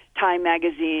in Time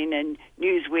Magazine and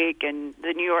Newsweek and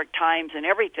the New York Times and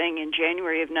everything in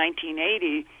January of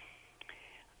 1980,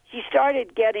 he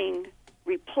started getting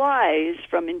replies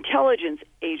from intelligence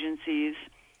agencies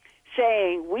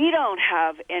saying we don't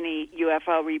have any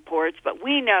UFO reports, but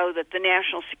we know that the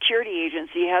National Security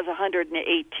Agency has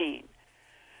 118.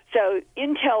 So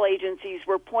intel agencies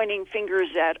were pointing fingers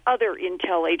at other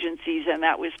intel agencies, and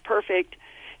that was perfect.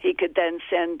 He could then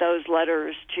send those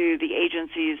letters to the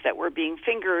agencies that were being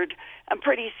fingered, and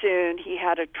pretty soon he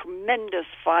had a tremendous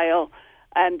file,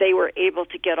 and they were able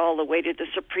to get all the way to the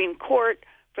Supreme Court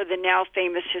for the now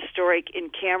famous historic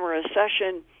in-camera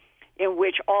session in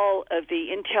which all of the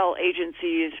intel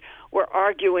agencies were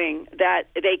arguing that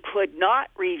they could not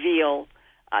reveal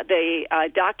the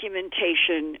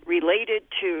documentation related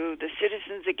to the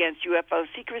Citizens Against UFO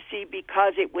Secrecy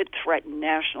because it would threaten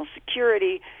national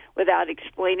security, without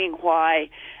explaining why.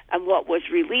 And what was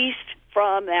released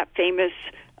from that famous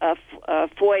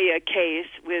FOIA case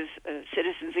with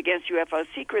Citizens Against UFO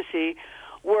Secrecy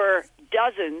were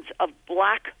dozens of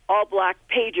all black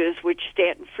pages, which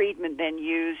Stanton Friedman then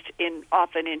used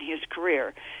often in his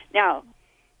career. Now,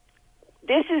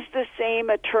 this is the same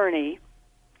attorney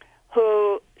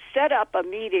who set up a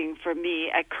meeting for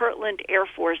me at Kirtland Air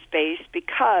Force Base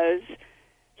because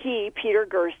he, Peter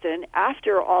Gersten,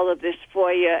 after all of this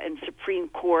FOIA and Supreme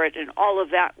Court and all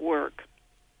of that work,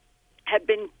 had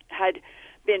been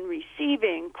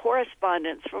receiving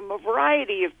correspondence from a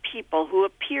variety of people who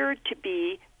appeared to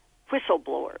be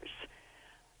whistleblowers.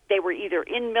 They were either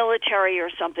in military or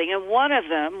something, and one of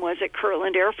them was at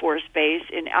Kirtland Air Force Base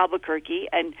in Albuquerque,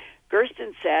 and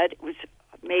Gersten said, it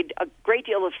made a great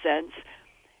deal of sense,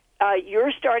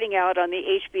 you're starting out on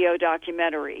the HBO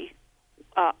documentary.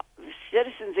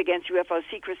 Citizens Against UFO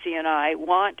Secrecy and I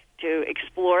want to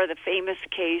explore the famous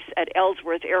case at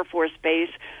Ellsworth Air Force Base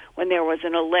when there was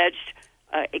an alleged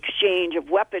exchange of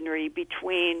weaponry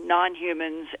between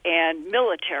non-humans and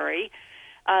military.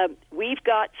 We've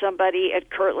got somebody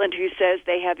at Kirtland who says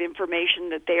they have information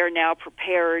that they are now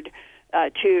prepared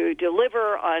to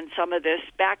deliver on some of this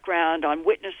background, on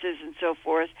witnesses and so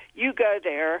forth. You go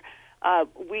there.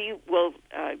 We will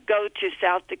go to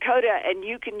South Dakota, and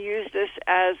you can use this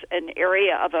as an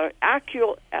area of an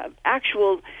actual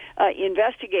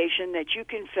investigation that you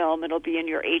can film. It'll be in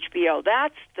your HBO.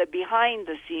 That's the behind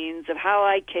the scenes of how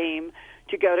I came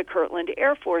to go to Kirtland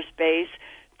Air Force Base,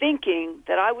 thinking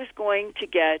that I was going to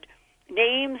get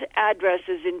names,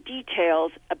 addresses, and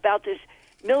details about this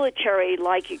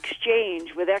military-like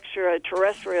exchange with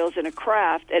extraterrestrials in a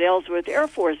craft at Ellsworth Air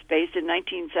Force Base in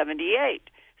 1978.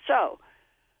 So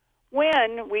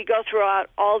when we go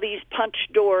throughout all these punch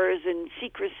doors and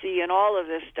secrecy and all of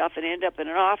this stuff and end up in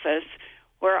an office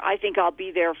where I think I'll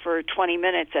be there for 20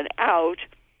 minutes and out,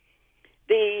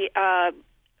 the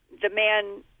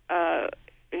man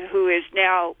who is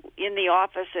now in the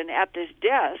office and at this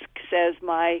desk says,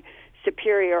 my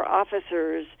superior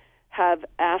officers have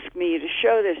asked me to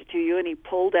show this to you, and he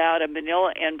pulled out a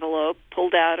manila envelope,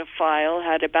 pulled out a file,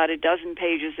 had about a dozen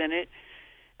pages in it,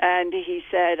 and he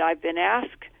said, I've been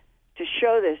asked to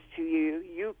show this to you.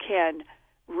 You can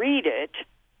read it.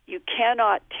 You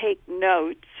cannot take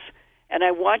notes, and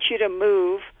I want you to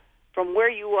move from where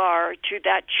you are to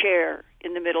that chair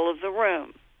in the middle of the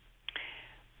room.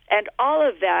 And all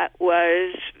of that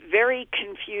was very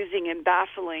confusing and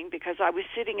baffling because I was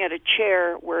sitting at a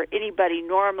chair where anybody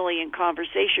normally in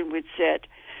conversation would sit,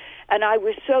 and I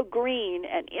was so green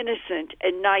and innocent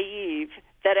and naive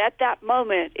that at that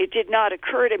moment it did not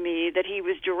occur to me that he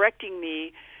was directing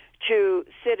me to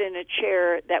sit in a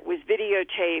chair that was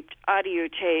videotaped, audio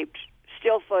taped,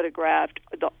 still photographed.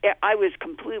 I was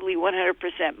completely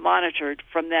 100% monitored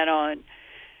from then on.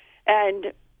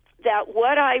 And that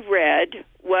what I read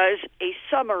was a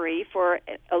summary for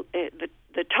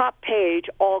the top page,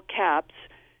 all caps,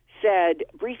 said,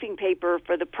 briefing paper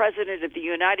for the President of the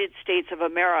United States of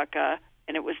America,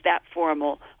 and it was that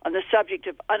formal, on the subject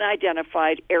of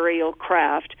unidentified aerial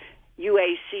craft,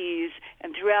 UACs,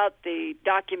 and throughout the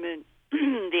document,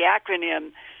 the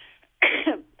acronym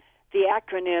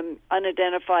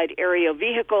unidentified aerial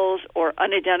vehicles or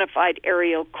unidentified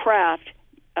aerial craft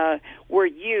were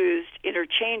used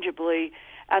interchangeably,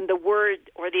 and the word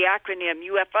or the acronym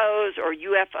UFOs or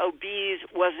UFOBs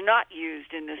was not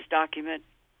used in this document.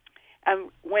 And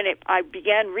when I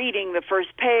began reading the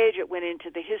first page, it went into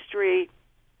the history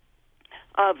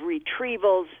of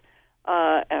retrievals,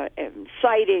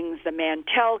 sightings, the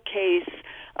Mantell case,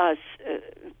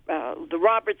 the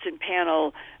Robertson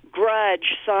panel,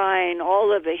 grudge, sign,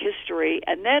 all of the history.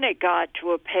 And then it got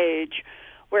to a page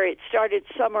where it started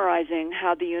summarizing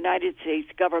how the United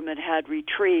States government had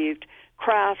retrieved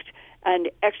craft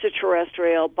and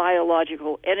extraterrestrial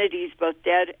biological entities, both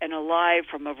dead and alive,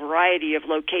 from a variety of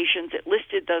locations. It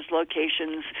listed those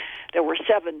locations. There were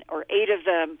 7 or 8 of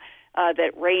them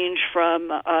that range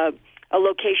from a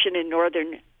location in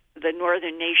the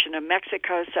northern nation of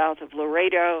Mexico, south of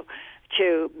Laredo,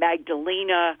 to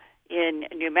Magdalena in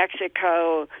New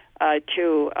Mexico,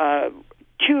 to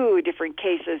 2 different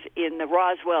cases in the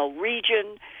Roswell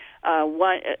region.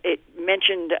 It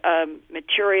mentioned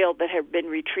material that had been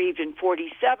retrieved in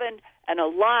 1947, and a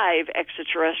live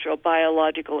extraterrestrial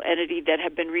biological entity that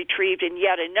had been retrieved in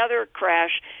yet another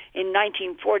crash in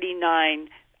 1949.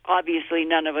 Obviously,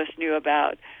 none of us knew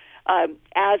about.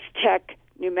 Aztec,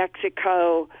 New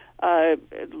Mexico,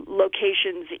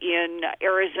 locations in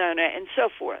Arizona, and so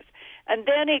forth. And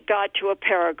then it got to a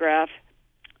paragraph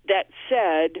that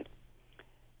said,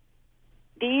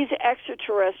 these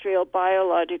extraterrestrial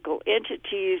biological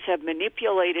entities have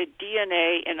manipulated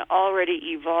DNA in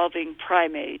already evolving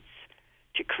primates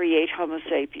to create Homo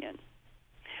sapien.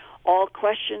 All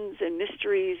questions and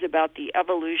mysteries about the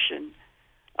evolution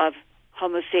of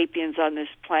Homo sapiens on this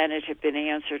planet have been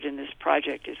answered, and this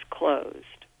project is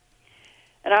closed.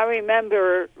 And I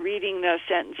remember reading those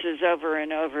sentences over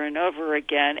and over and over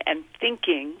again and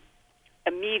thinking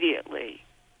immediately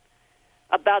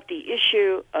about the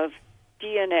issue of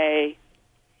DNA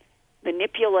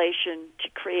manipulation to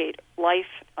create life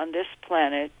on this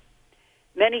planet,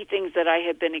 many things that I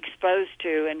had been exposed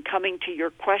to, and coming to your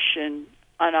question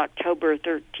on October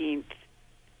 13th,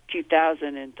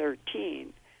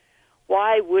 2013,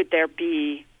 why would there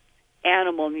be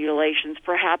animal mutilations,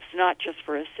 perhaps not just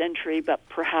for a century, but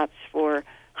perhaps for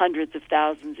hundreds of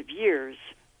thousands of years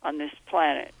on this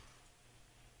planet?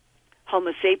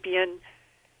 Homo sapien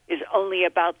is only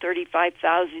about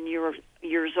 35,000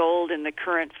 years old in the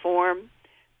current form.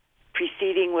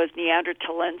 Preceding was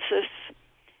Neanderthalensis.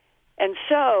 And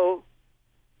so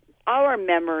our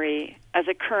memory as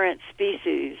a current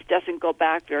species doesn't go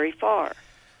back very far.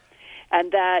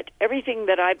 And that everything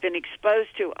that I've been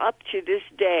exposed to up to this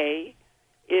day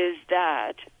is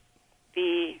that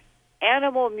the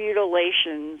animal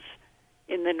mutilations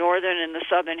in the northern and the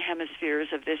southern hemispheres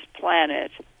of this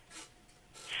planet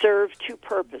serve 2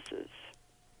 purposes.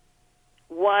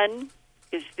 One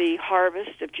is the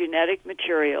harvest of genetic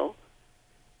material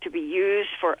to be used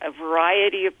for a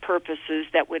variety of purposes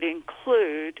that would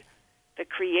include the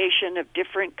creation of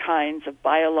different kinds of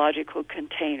biological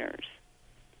containers.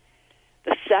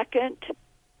 The second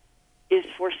is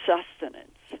for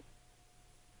sustenance.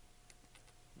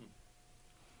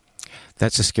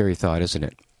 That's a scary thought, isn't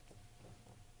it?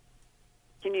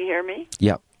 Can you hear me?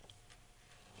 Yep.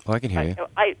 Oh, I can hear you.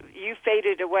 You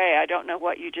faded away. I don't know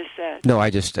what you just said. No,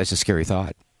 that's a scary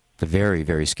thought. A very,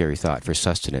 very scary thought for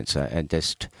sustenance, and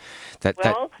just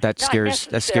that scares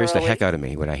the heck out of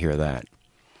me when I hear that.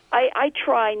 I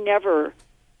try never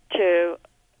to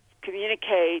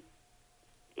communicate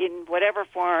in whatever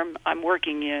form I'm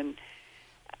working in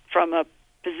from a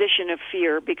position of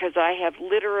fear, because I have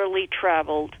literally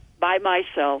traveled by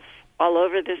myself all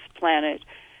over this planet.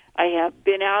 I have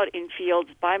been out in fields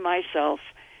by myself,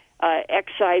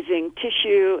 excising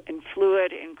tissue and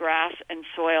fluid and grass and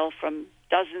soil from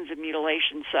dozens of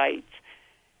mutilation sites.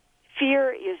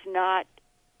 Fear is not,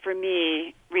 for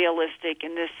me, realistic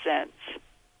in this sense.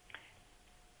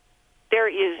 There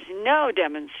is no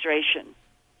demonstration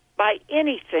by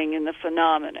anything in the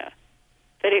phenomena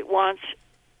that it wants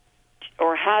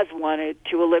or has wanted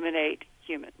to eliminate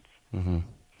humans. Mm-hmm.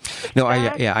 No,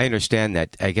 I understand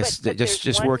that. I guess but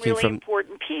just working really from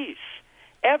important piece.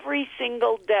 Every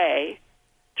single day,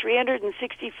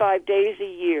 365 days a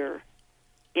year,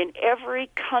 in every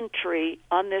country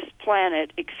on this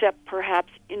planet except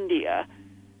perhaps India,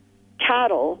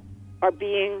 cattle are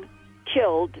being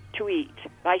killed to eat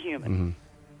by humans. Mm-hmm.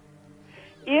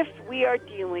 If we are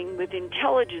dealing with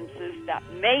intelligences that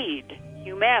made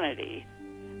humanity,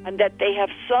 and that they have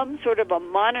some sort of a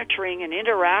monitoring and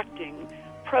interacting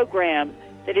program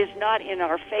that is not in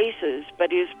our faces,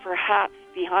 but is perhaps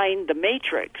behind the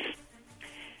matrix,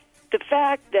 the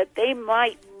fact that they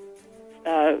might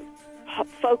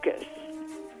focus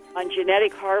on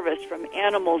genetic harvest from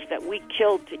animals that we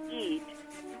killed to eat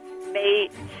may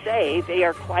say they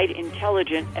are quite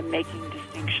intelligent and making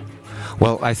distinctions.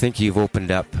 Well, I think you've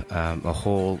opened up a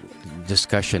whole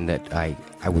discussion that I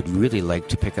would really like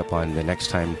to pick up on the next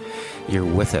time you're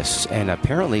with us. And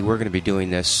apparently we're going to be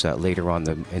doing this later on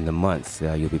in the month.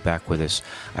 You'll be back with us,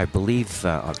 I believe,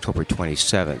 October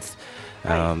 27th.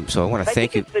 Right. So I want to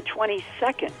thank you. I think it's the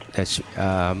 22nd. That's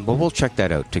well, we'll check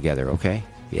that out together, okay?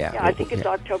 Yeah, I think it's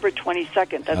October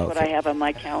 22nd. That's what I have on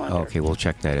my calendar. Okay, we'll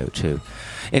check that out, too.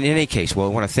 In any case, well, I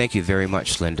want to thank you very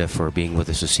much, Linda, for being with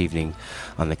us this evening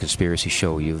on The Conspiracy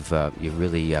Show. You've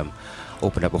really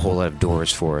opened up a whole lot of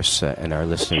doors for us and our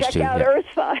listeners. Check out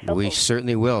Earth Files. We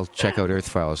certainly will check out Earth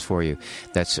Files for you.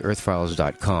 That's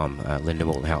earthfiles.com. Linda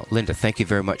Moulton Howe. Linda, thank you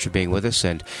very much for being with us,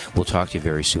 and we'll talk to you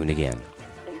very soon again.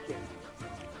 Thank you.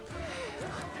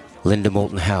 Linda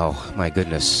Moulton Howe, my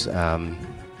goodness.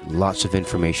 Lots of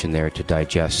information there to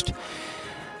digest.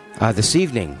 This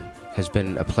evening has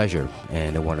been a pleasure,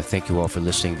 and I want to thank you all for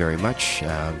listening very much.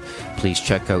 Please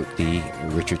check out the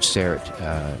Richard Syrett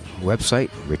website,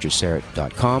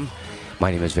 richardsyrett.com.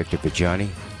 My name is Victor Viggiani.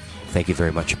 Thank you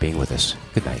very much for being with us.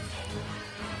 Good night.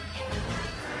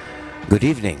 Good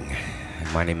evening.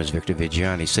 My name is Victor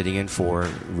Viggiani, sitting in for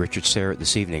Richard Syrett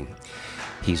this evening.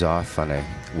 He's off on a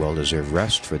well-deserved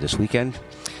rest for this weekend,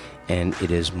 and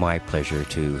it is my pleasure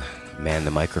to man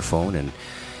the microphone and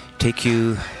take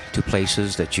you to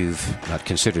places that you've not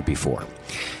considered before.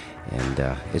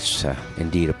 And it's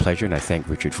indeed a pleasure, and I thank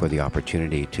Richard for the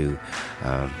opportunity to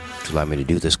allow me to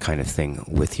do this kind of thing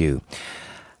with you.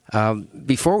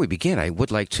 Before we begin, I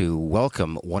would like to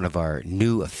welcome one of our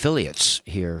new affiliates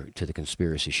here to the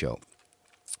Conspiracy Show.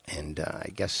 And I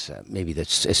guess maybe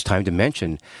it's time to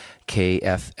mention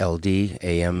KFLD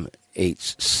AM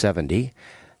 870,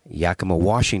 Yakima,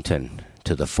 Washington,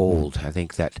 to the fold. I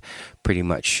think that pretty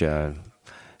much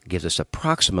gives us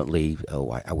approximately,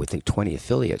 I would think 20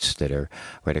 affiliates that are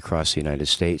right across the United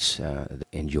States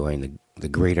enjoying the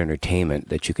great entertainment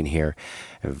that you can hear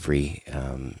every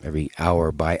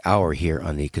hour by hour here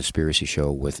on the Conspiracy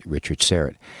Show with Richard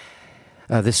Syrett.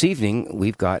 This evening,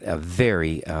 we've got a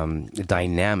very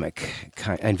dynamic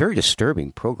and very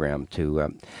disturbing program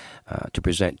to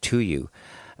present to you.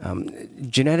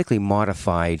 Genetically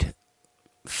modified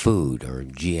food, or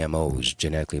GMOs,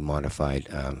 genetically modified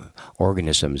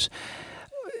organisms.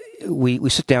 We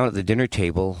sit down at the dinner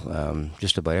table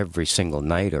just about every single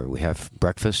night, or we have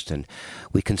breakfast, and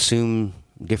we consume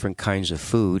different kinds of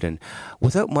food, and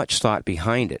without much thought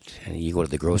behind it. And you go to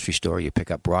the grocery store, you pick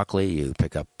up broccoli, you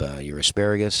pick up your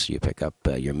asparagus, you pick up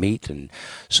your meat, and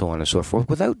so on and so forth,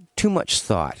 without too much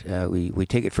thought. We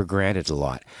take it for granted a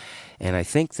lot. And I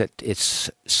think that it's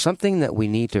something that we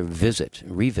need to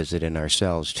revisit in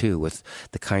ourselves, too, with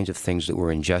the kinds of things that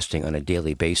we're ingesting on a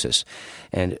daily basis.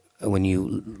 And when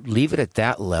you leave it at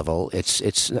that level,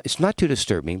 it's not too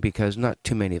disturbing, because not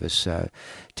too many of us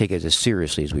take it as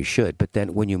seriously as we should. But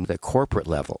then when you at the corporate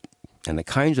level, and the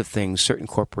kinds of things certain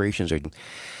corporations are doing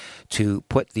to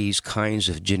put these kinds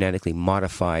of genetically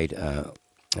modified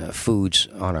foods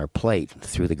on our plate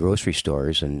through the grocery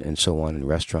stores and so on, in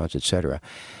restaurants, etc.,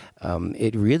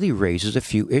 it really raises a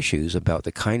few issues about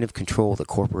the kind of control that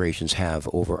corporations have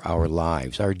over our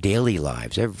lives, our daily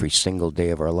lives, every single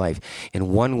day of our life.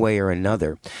 In one way or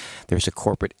another, there's a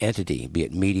corporate entity, be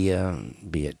it media,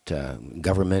 be it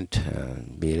government,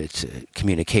 be it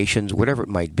communications, whatever it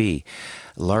might be.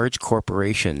 Large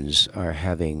corporations are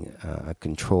having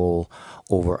control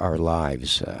over our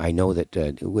lives. I know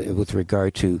that with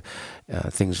regard to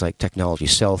things like technology,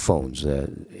 cell phones,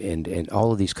 and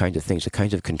all of these kinds of things, the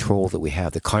kinds of control that we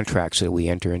have, the contracts that we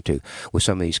enter into with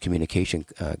some of these communication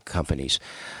companies,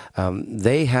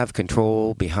 they have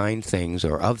control behind things,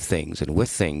 or of things, and with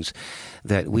things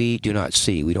that we do not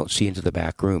see. We don't see into the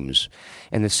back rooms.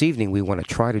 And this evening, we want to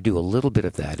try to do a little bit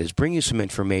of that, is bring you some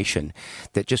information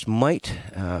that just might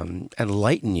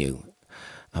enlighten you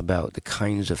about the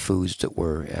kinds of foods that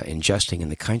we're ingesting,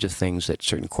 and the kinds of things that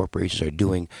certain corporations are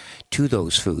doing to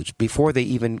those foods before they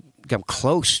even come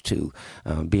close to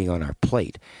being on our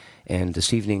plate. And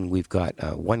this evening, we've got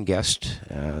one guest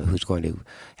who's going to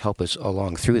help us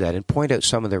along through that and point out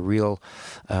some of the real,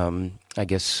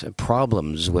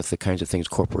 problems with the kinds of things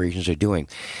corporations are doing.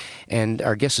 And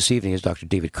our guest this evening is Dr.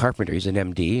 David Carpenter. He's an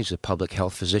MD. He's a public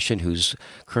health physician whose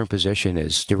current position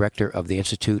is director of the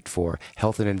Institute for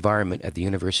Health and Environment at the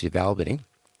University of Albany,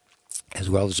 as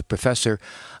well as a professor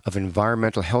of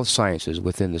environmental health sciences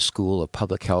within the School of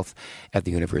Public Health at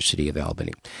the University of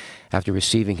Albany. After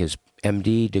receiving his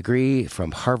MD degree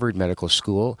from Harvard Medical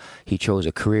School, he chose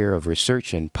a career of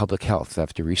research in public health.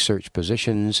 After research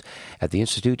positions at the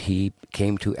Institute, he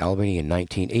came to Albany in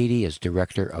 1980 as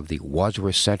director of the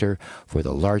Wadsworth Center for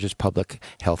the largest public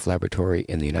health laboratory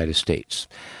in the United States.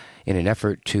 In an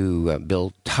effort to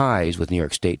build ties with New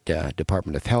York State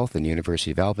Department of Health and the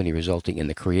University of Albany, resulting in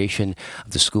the creation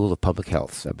of the School of Public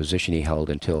Health, a position he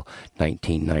held until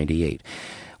 1998,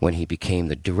 when he became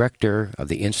the director of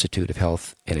the Institute of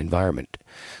Health and Environment.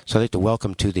 So I'd like to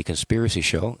welcome to the Conspiracy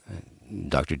Show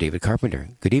Dr. David Carpenter.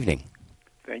 Good evening.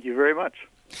 Thank you very much.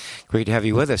 Great to have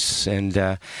you with us. And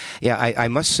I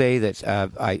must say that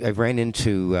I ran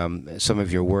into some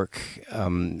of your work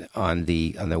on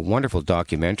the wonderful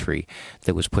documentary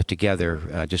that was put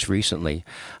together just recently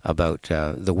about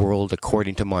the world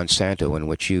according to Monsanto, in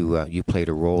which you played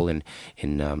a role in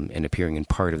appearing in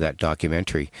part of that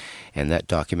documentary. And that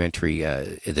documentary,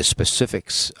 the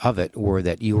specifics of it were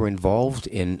that you were involved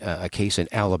in a case in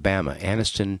Alabama,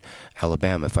 Anniston,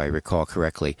 Alabama, if I recall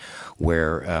correctly,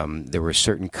 where there were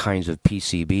certain kinds of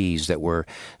PCBs that were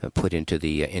put into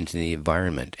the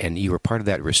environment, and you were part of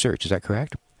that research. Is that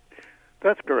correct?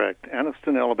 That's correct.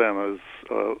 Anniston, Alabama is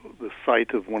the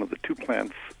site of one of the two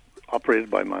plants operated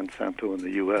by Monsanto in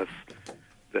the U.S.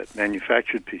 that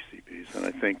manufactured PCBs, and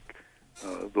I think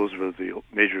those were the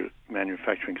major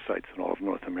manufacturing sites in all of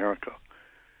North America.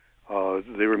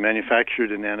 They were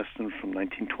manufactured in Anniston from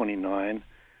 1929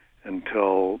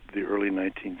 until the early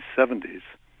 1970s.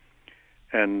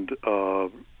 And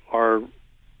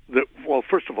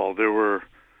first of all, there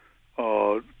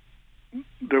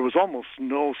was almost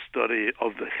no study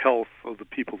of the health of the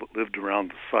people that lived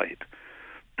around the site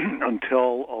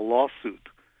until a lawsuit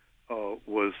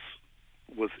was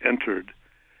entered,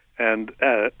 and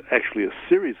actually a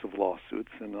series of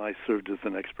lawsuits, and I served as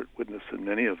an expert witness in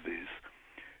many of these.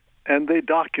 And they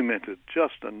documented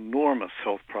just enormous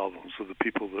health problems of the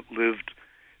people that lived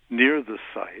near the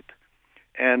site.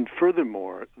 And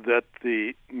furthermore, that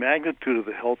the magnitude of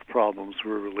the health problems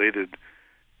were related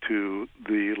to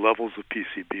the levels of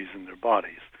PCBs in their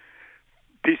bodies.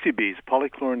 PCBs,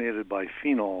 polychlorinated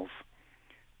biphenyls,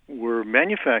 were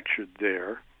manufactured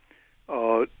there.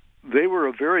 They were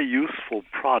a very useful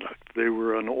product. They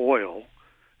were an oil,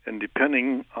 and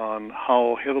depending on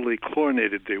how heavily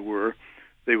chlorinated they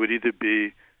would either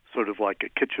be sort of like a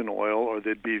kitchen oil or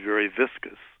they'd be very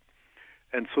viscous.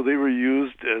 And so they were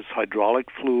used as hydraulic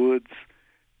fluids.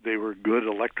 They were good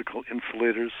electrical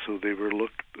insulators, so they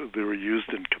were used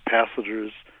in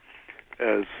capacitors.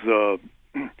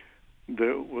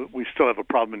 We still have a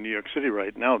problem in New York City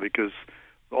right now because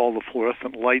all the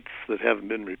fluorescent lights that haven't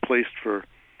been replaced for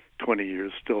 20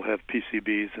 years still have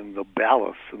PCBs in the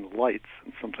ballasts and the lights,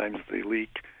 and sometimes they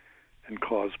leak and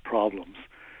cause problems.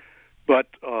 But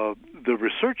the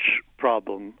research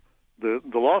problem, the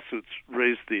lawsuits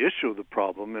raised the issue of the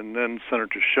problem, and then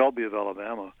Senator Shelby of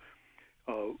Alabama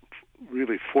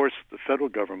really forced the federal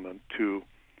government to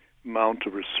mount a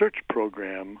research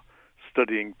program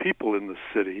studying people in the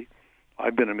city.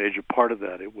 I've been a major part of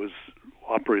that. It was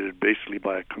operated basically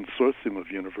by a consortium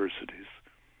of universities,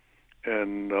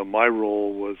 and my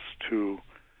role was to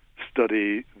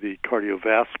study the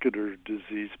cardiovascular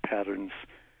disease patterns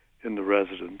in the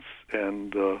residents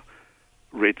and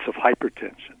rates of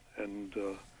hypertension. And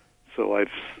so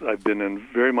I've been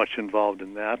very much involved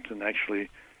in that, and actually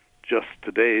just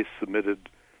today submitted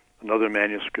another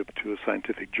manuscript to a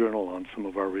scientific journal on some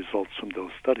of our results from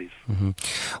those studies. Mm-hmm.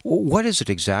 What is it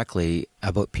exactly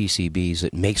about PCBs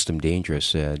that makes them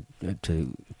dangerous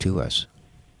to us?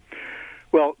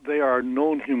 Well, they are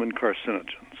known human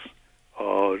carcinogens.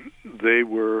 They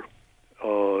were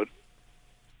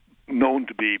known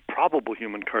to be probable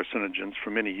human carcinogens for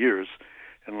many years,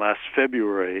 and last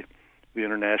February, the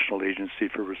International Agency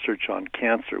for Research on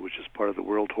Cancer, which is part of the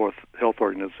World Health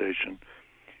Organization,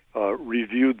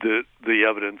 reviewed the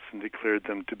evidence and declared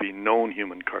them to be known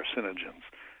human carcinogens,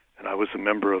 and I was a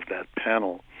member of that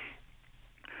panel.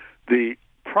 The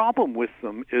problem with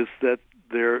them is that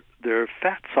they're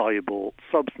fat-soluble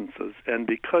substances, and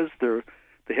because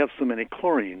they have so many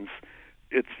chlorines,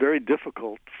 it's very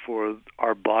difficult for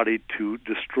our body to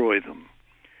destroy them,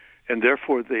 and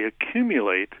therefore they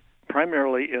accumulate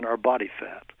primarily in our body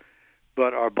fat.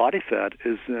 But our body fat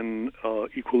is in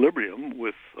equilibrium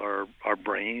with our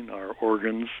brain, our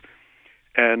organs,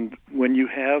 and when you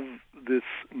have this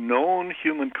known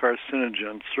human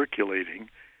carcinogen circulating,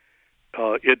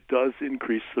 it does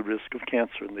increase the risk of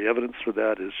cancer, and the evidence for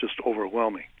that is just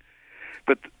overwhelming.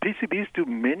 But PCBs do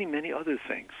many, many other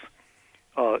things.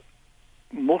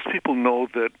 Most people know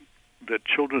that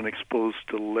children exposed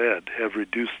to lead have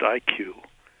reduced IQ,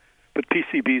 but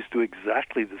PCBs do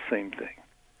exactly the same thing.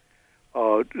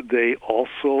 They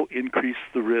also increase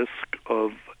the risk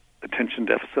of attention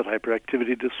deficit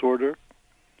hyperactivity disorder.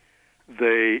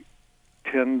 They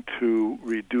tend to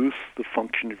reduce the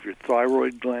function of your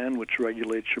thyroid gland, which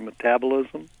regulates your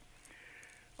metabolism.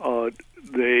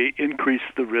 They increase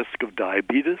the risk of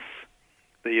diabetes.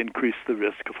 They increase the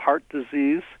risk of heart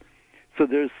disease. So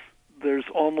there's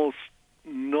almost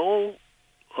no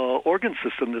organ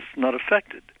system that's not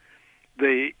affected.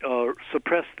 They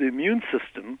suppress the immune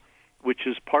system, which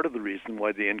is part of the reason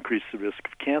why they increase the risk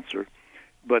of cancer.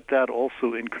 but that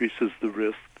also increases the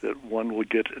risk that one will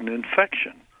get an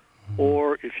infection.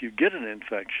 Or if you get an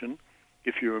infection,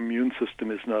 if your immune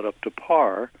system is not up to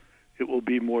par, it will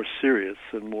be more serious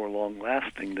and more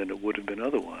long-lasting than it would have been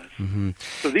otherwise.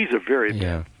 So these are very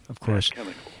bad, of course. bad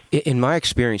chemicals. In my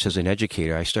experience as an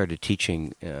educator, I started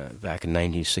teaching back in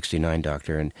 1969,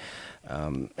 Doctor, and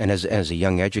as a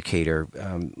young educator,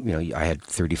 I had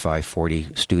 35, 40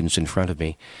 students in front of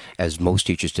me, as most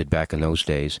teachers did back in those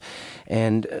days.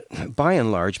 And by and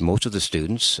large, most of the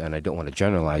students, and I don't want to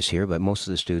generalize here, but most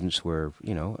of the students were,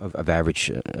 of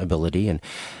average ability.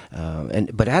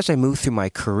 But as I moved through my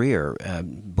career,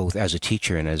 both as a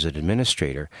teacher and as an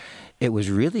administrator, it was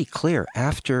really clear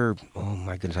after, oh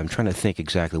my goodness, I'm trying to think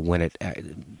exactly when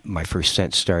my first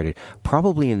sense started.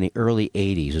 Probably in the early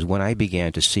 80s is when I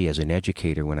began to see, as an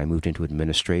educator, when I moved into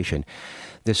administration,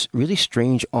 this really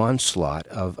strange onslaught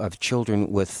of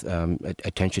children with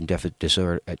attention deficit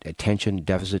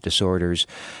disorders,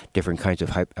 different kinds of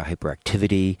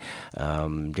hyperactivity, a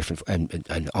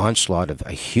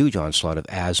huge onslaught of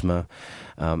asthma,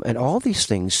 and all these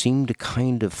things seem to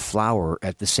kind of flower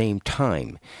at the same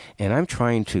time. And I'm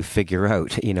trying to figure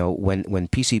out, when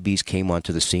PCBs came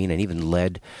onto the scene and even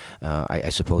lead, I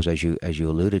suppose, as you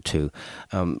alluded to.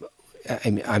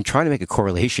 I'm trying to make a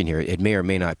correlation here. It may or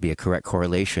may not be a correct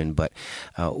correlation, but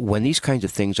when these kinds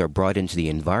of things are brought into the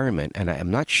environment, and I'm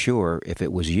not sure if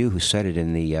it was you who said it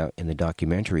in the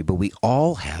documentary, but we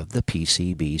all have the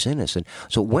PCBs in us. And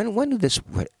so when would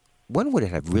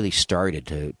it have really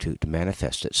started to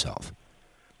manifest itself?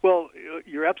 Well,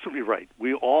 you're absolutely right.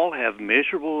 We all have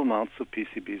measurable amounts of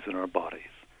PCBs in our bodies.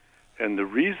 And the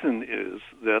reason is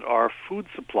that our food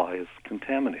supply is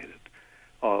contaminated.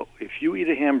 If you eat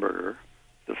a hamburger,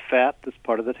 the fat that's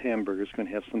part of that hamburger is going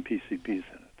to have some PCBs in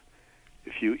it.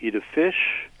 If you eat a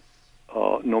fish,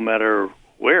 no matter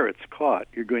where it's caught,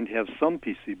 you're going to have some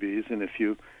PCBs. And if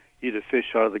you eat a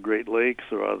fish out of the Great Lakes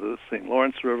or out of the St.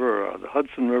 Lawrence River or out of the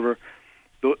Hudson River,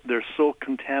 they're so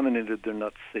contaminated they're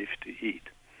not safe to eat.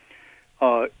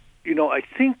 I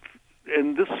think,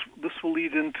 and this will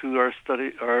lead into our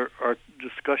study, our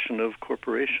discussion of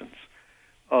corporations.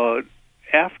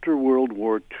 After World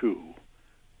War II,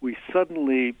 we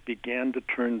suddenly began to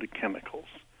turn to chemicals.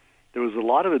 There was a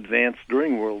lot of advance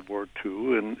during World War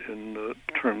II in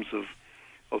terms of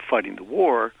fighting the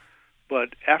war, but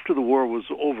after the war was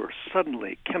over,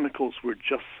 suddenly chemicals were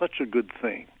just such a good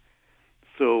thing.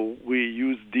 So we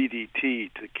used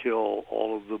DDT to kill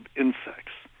all of the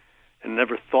insects and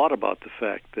never thought about the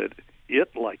fact that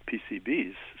it, like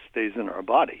PCBs, stays in our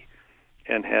body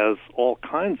and has all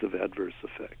kinds of adverse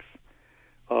effects.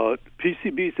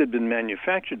 PCBs had been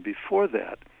manufactured before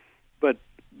that, but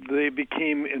they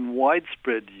became in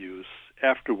widespread use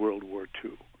after World War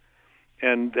II.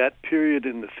 And that period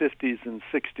in the 50s and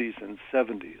 60s and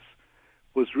 70s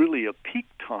was really a peak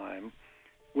time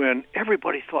when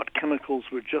everybody thought chemicals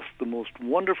were just the most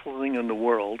wonderful thing in the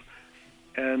world,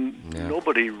 and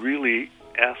nobody really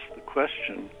asked the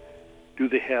question, do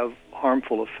they have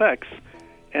harmful effects?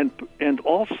 And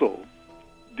also,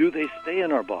 do they stay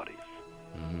in our bodies?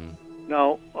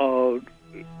 Now,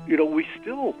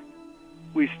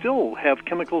 we still have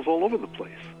chemicals all over the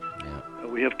place.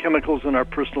 We have chemicals in our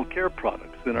personal care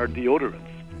products, in our deodorants.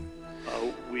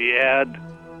 We add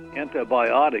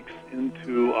antibiotics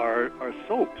into our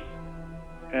soaps.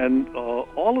 And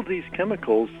all of these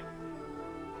chemicals,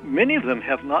 many of them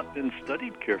have not been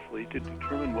studied carefully to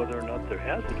determine whether or not they're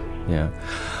hazardous.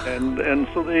 And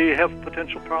so they have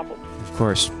potential problems. Of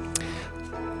course.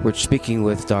 We're speaking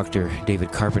with Dr.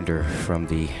 David Carpenter from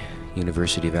the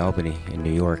University of Albany in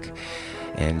New York.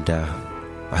 And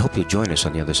I hope you'll join us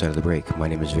on the other side of the break. My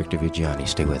name is Victor Viggiani.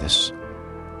 Stay with us.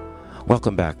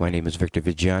 Welcome back. My name is Victor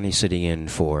Viggiani, sitting in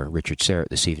for Richard Serrett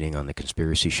this evening on The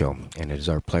Conspiracy Show. And it is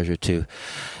our pleasure to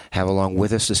have along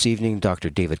with us this evening Dr.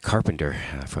 David Carpenter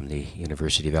from the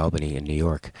University of Albany in New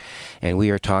York. And we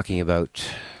are talking about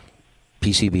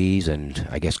PCBs and,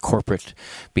 I guess, corporate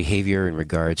behavior in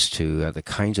regards to the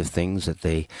kinds of things that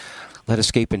they let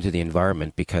escape into the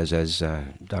environment, because as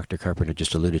Dr. Carpenter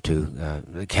just alluded to,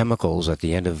 the chemicals at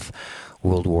the end of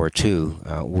World War II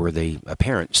were the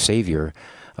apparent savior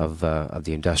of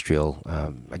the industrial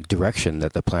direction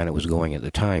that the planet was going at the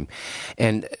time.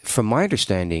 And from my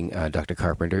understanding, Dr.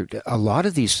 Carpenter, a lot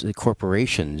of these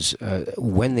corporations,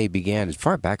 when they began, as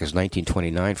far back as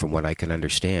 1929, from what I can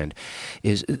understand,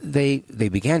 is they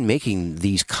began making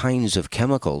these kinds of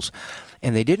chemicals,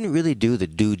 and they didn't really do the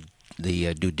due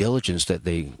due diligence that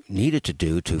they needed to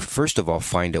do to, first of all,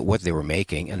 find out what they were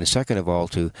making, and the second of all,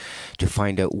 to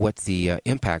find out what the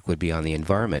impact would be on the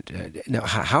environment. Now,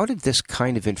 how did this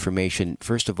kind of information,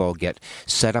 first of all, get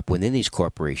set up within these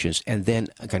corporations, and then,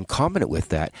 concomitant with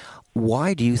that,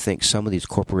 why do you think some of these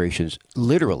corporations,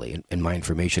 literally, in my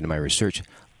information and my research,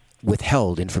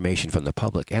 withheld information from the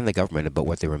public and the government about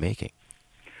what they were making?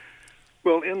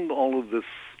 Well, in all of this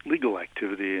legal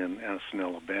activity in Anniston,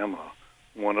 Alabama,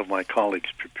 one of my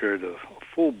colleagues prepared a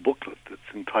full booklet that's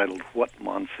entitled What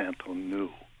Monsanto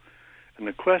Knew. And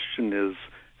the question is,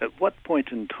 at what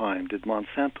point in time did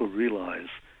Monsanto realize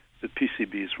that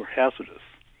PCBs were hazardous?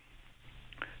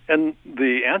 And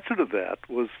the answer to that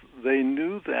was they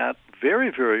knew that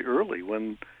very, very early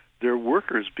when their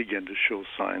workers began to show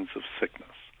signs of sickness.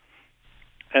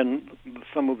 And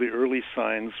some of the early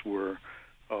signs were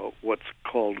what's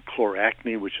called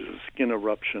chloracne, which is a skin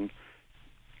eruption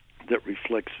that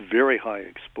reflects very high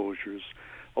exposures.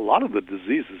 A lot of the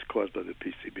diseases caused by the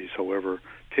PCBs, however,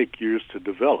 take years to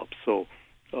develop. So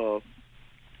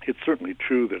it's certainly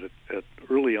true that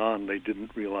early on they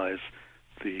didn't realize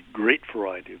the great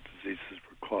variety of diseases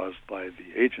were caused by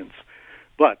the agents.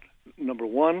 But, number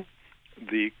one,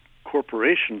 the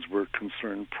corporations were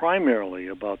concerned primarily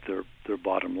about their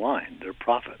bottom line, their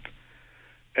profit.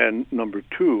 And number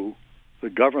two, the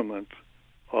government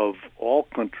of all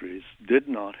countries did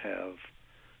not have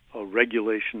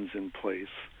regulations in place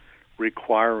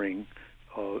requiring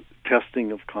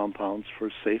testing of compounds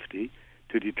for safety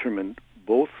to determine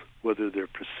both whether they're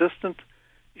persistent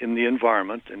in the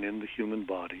environment and in the human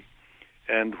body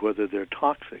and whether they're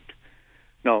toxic.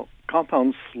 Now,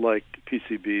 compounds like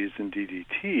PCBs and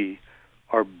DDT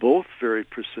are both very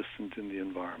persistent in the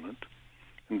environment,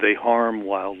 and they harm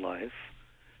wildlife,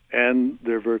 and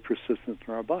they're very persistent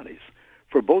in our bodies.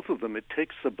 For both of them, it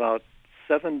takes about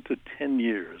 7 to 10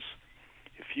 years.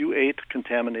 If you ate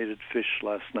contaminated fish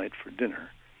last night for dinner,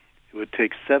 it would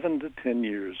take 7 to 10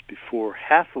 years before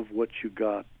half of what you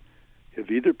got of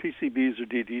either PCBs or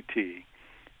DDT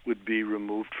would be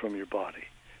removed from your body.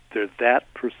 They're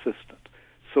that persistent.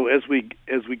 So as we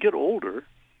get older,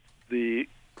 the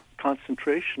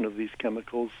concentration of these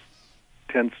chemicals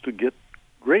tends to get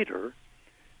greater,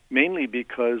 mainly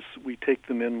because we take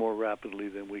them in more rapidly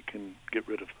than we can get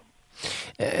rid of them.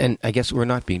 And I guess we're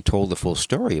not being told the full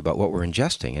story about what we're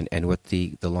ingesting and what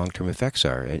the long-term effects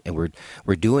are. And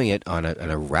we're doing it on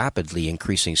a rapidly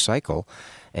increasing cycle.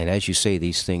 And as you say,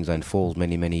 these things unfold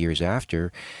many, many years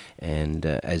after. And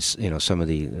as you know, some of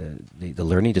the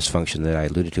learning dysfunction that I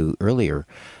alluded to earlier,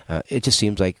 it just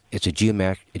seems like it's a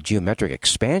geometric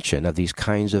expansion of these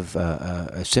kinds of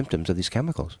symptoms of these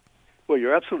chemicals. Well,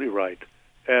 you're absolutely right.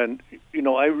 And, you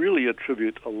know, I really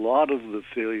attribute a lot of the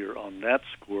failure on that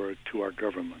score to our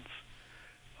governments.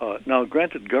 Now,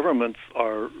 granted, governments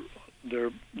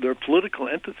they're political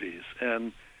entities,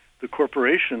 and the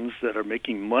corporations that are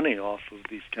making money off of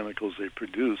these chemicals they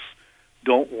produce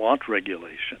don't want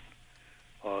regulation.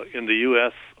 In the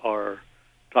U.S., our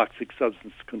Toxic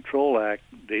Substance Control Act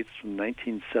dates from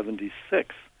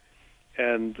 1976,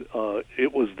 and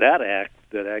it was that act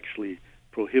that actually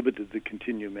prohibited the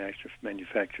continued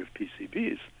manufacture of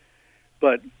PCBs.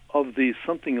 But of the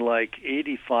something like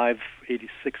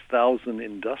 86,000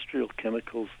 industrial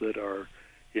chemicals that are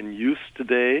in use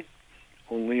today,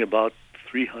 only about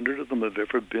 300 of them have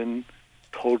ever been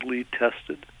totally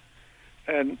tested.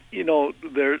 And, you know,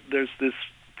 there's this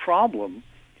problem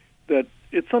that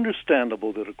it's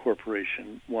understandable that a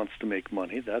corporation wants to make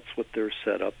money. That's what they're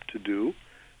set up to do.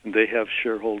 And they have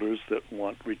shareholders that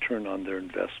want return on their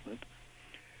investment.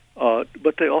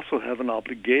 But they also have an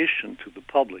obligation to the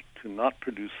public to not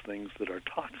produce things that are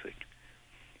toxic.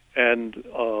 And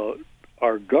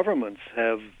our governments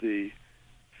have the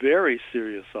very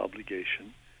serious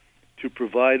obligation to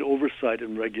provide oversight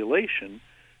and regulation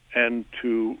and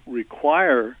to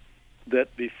require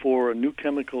that before a new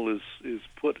chemical is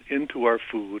put into our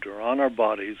food or on our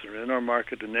bodies or in our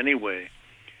market in any way,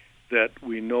 that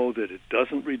we know that it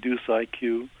doesn't reduce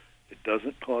IQ, it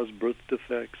doesn't cause birth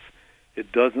defects, it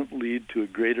doesn't lead to a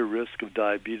greater risk of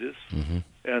diabetes,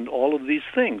 and all of these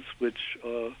things, which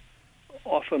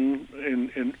often,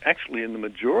 actually in the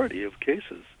majority of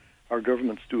cases, our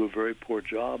governments do a very poor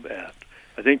job at.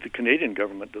 I think the Canadian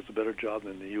government does a better job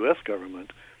than the U.S.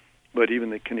 government, but even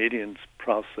the Canadians'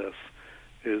 process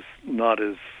is not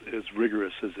as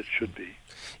rigorous as it should be.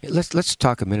 Let's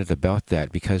talk a minute about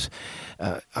that, because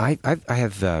I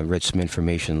have read some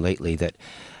information lately that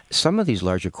some of these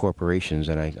larger corporations,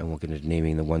 and I won't get into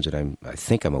naming the ones that I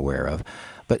think I'm aware of,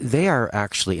 but they are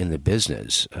actually in the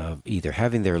business of either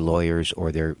having their lawyers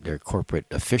or their corporate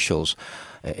officials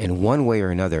in one way or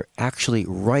another actually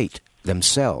write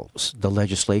themselves the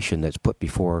legislation that's put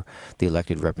before the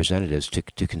elected representatives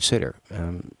to consider.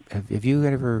 Have you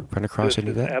ever run across any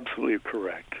of that? Absolutely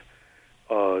correct.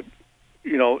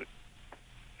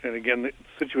 And again, the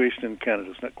situation in Canada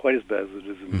is not quite as bad as it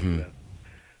is in the U.S.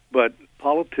 But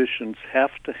politicians have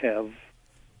to have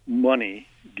money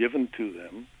given to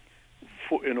them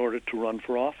in order to run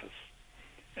for office.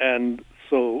 And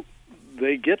so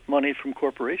they get money from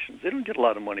corporations. They don't get a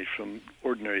lot of money from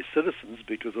ordinary citizens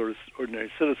because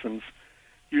ordinary citizens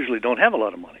usually don't have a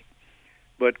lot of money.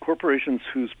 But corporations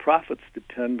whose profits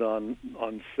depend on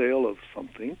sale of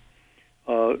something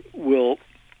will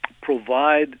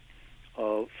provide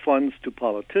funds to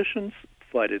politicians,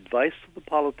 provide advice to the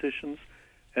politicians,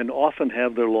 and often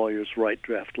have their lawyers write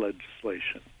draft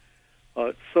legislation.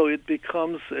 So it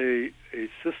becomes a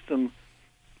system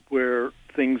where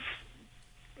things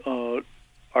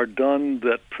are done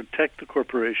that protect the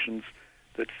corporations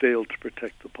that fail to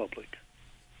protect the public.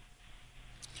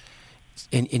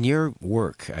 In your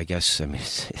work, I guess, I mean,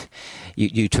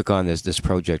 you took on this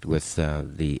project with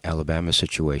the Alabama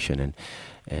situation,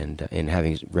 and in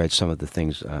having read some of the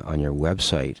things on your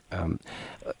website,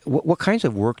 what kinds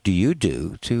of work do you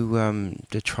do to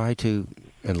try to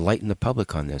enlighten the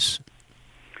public on this?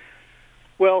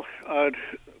 Well,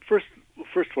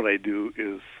 first what I do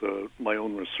is my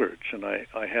own research, and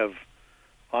I have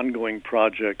ongoing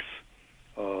projects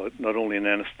not only in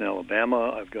Anniston,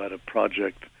 Alabama. I've got a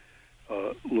project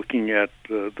looking at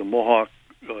the Mohawk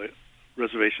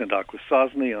Reservation at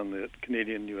Akwesasne on the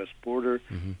Canadian-U.S. border,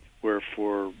 where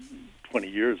for 20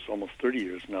 years, almost 30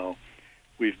 years now,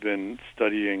 we've been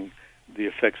studying the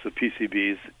effects of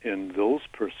PCBs in those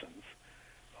persons.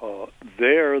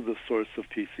 There, the source of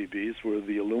PCBs were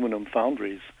the aluminum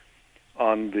foundries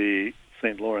on the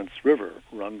St. Lawrence River,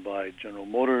 run by General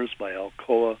Motors, by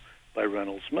Alcoa, by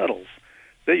Reynolds Metals.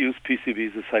 They used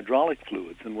PCBs as hydraulic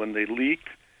fluids, and when they leaked,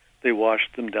 they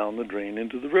washed them down the drain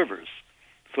into the rivers.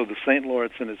 So the St.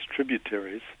 Lawrence and its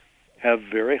tributaries have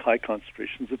very high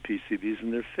concentrations of PCBs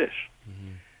in their fish.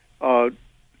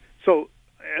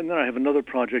 And then I have another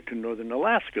project in northern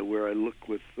Alaska where I look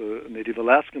with a native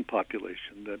Alaskan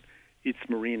population that eats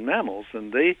marine mammals,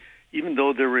 and they, even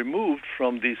though they're removed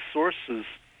from these sources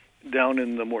down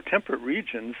in the more temperate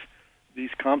regions, these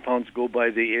compounds go by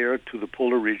the air to the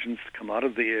polar regions, come out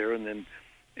of the air, and then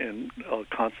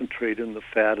concentrate in the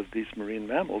fat of these marine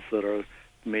mammals that are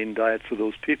the main diets of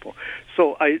those people.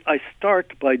 So I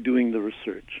start by doing the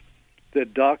research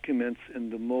that documents in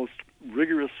the most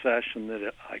rigorous fashion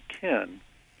that I can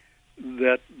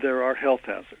that there are health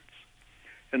hazards.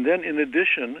 And then in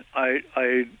addition,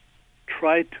 I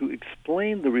try to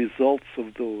explain the results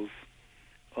of those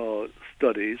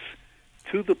studies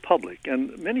to the public.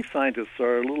 And many scientists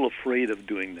are a little afraid of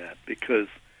doing that because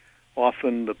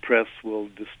often the press will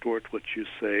distort what you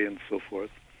say and so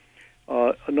forth.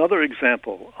 Another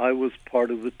example, I was part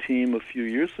of the team a few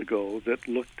years ago that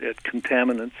looked at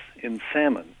contaminants in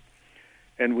salmon.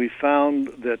 And we found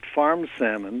that farm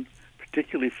salmon,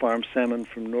 particularly farm salmon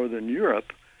from northern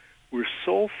Europe, were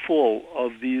so full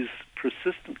of these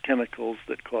persistent chemicals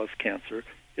that cause cancer.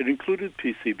 It included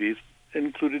PCBs, it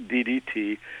included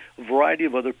DDT, a variety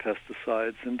of other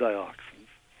pesticides and dioxins.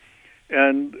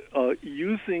 And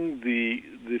using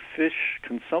the fish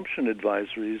consumption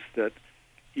advisories that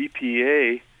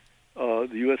EPA, the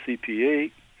U.S.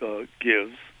 EPA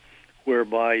gives,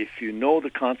 whereby if you know the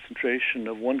concentration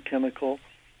of one chemical,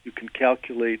 you can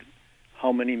calculate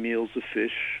how many meals of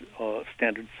fish,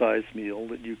 standard size meal,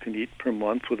 that you can eat per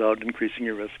month without increasing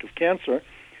your risk of cancer.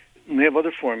 And they have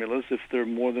other formulas if there are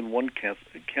more than one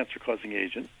cancer-causing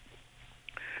agent.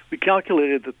 We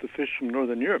calculated that the fish from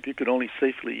Northern Europe, you could only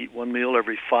safely eat one meal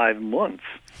every 5 months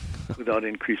without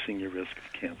increasing your risk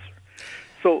of cancer.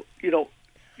 So,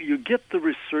 you get the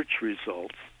research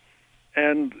results,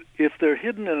 and if they're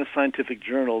hidden in a scientific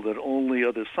journal that only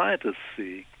other scientists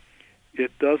see,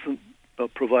 it doesn't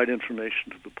provide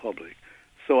information to the public.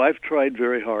 So I've tried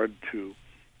very hard to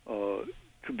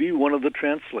be one of the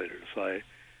translators. I,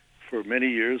 for many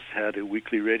years, had a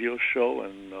weekly radio show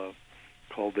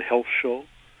called The Health Show.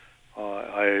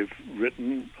 I've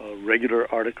written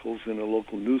regular articles in a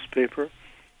local newspaper.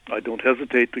 I don't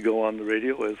hesitate to go on the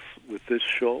radio, as with this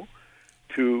show,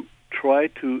 to try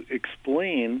to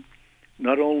explain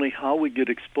not only how we get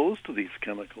exposed to these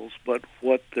chemicals, but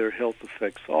what their health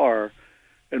effects are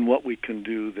and what we can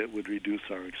do that would reduce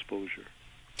our exposure.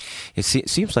 It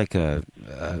seems like a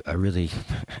really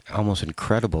almost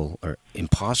incredible or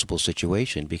impossible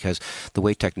situation, because the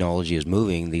way technology is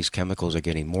moving, these chemicals are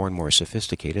getting more and more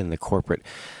sophisticated, and the corporate,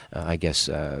 I guess,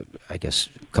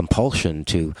 compulsion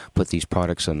to put these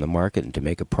products on the market and to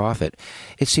make a profit,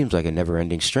 it seems like a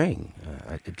never-ending string.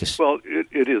 Well,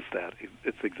 it is that.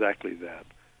 It's exactly that.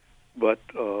 But,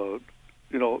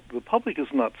 the public is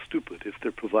not stupid if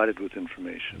they're provided with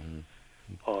information.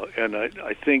 And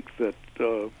I think that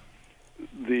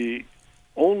the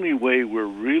only way we're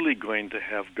really going to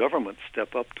have government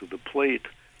step up to the plate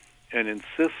and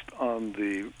insist on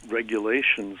the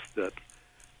regulations that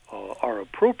are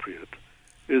appropriate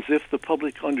is if the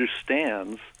public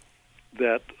understands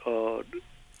that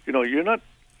you're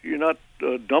not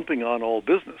dumping on all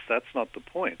business. That's not the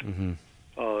point.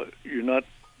 You're not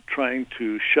trying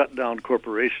to shut down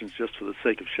corporations just for the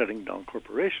sake of shutting down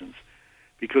corporations,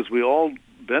 because we all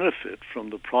benefit from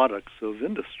the products of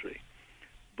industry.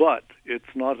 But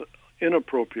it's not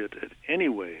inappropriate in any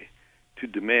way to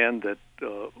demand that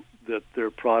their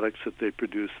products that they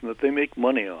produce and that they make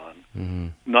money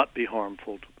on not be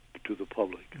harmful to the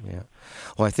public. Yeah.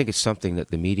 Well, I think it's something that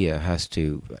the media has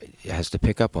to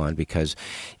pick up on, because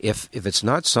if it's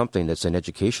not something that's an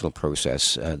educational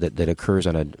process that occurs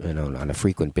on a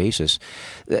frequent basis,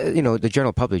 the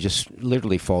general public just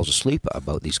literally falls asleep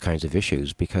about these kinds of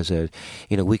issues, because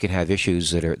we can have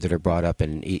issues that are brought up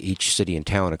in each city and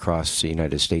town across the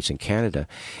United States and Canada,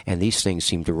 and these things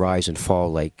seem to rise and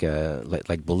fall like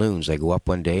balloons. They go up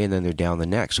one day and then they're down the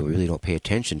next. So we really don't pay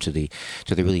attention to the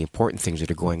really important things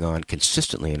that are going on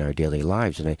consistently in our daily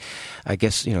lives. And I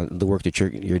guess the work that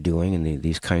you're doing and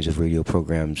these kinds of radio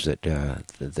programs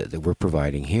that we're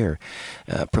providing here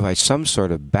provide some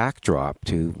sort of backdrop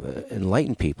to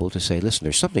enlighten people to say, listen,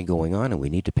 there's something going on and we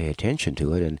need to pay attention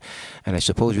to it. And I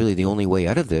suppose really the only way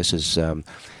out of this is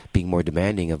being more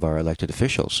demanding of our elected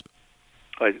officials.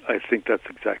 I think that's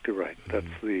exactly right. That's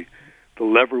the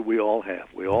lever we all have.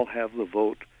 We all have the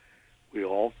vote. We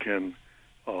all can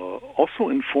also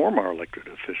inform our elected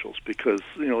officials, because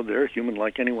they're human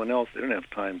like anyone else. They don't have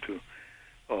time to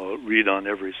read on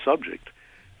every subject.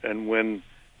 And when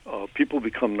people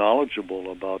become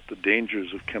knowledgeable about the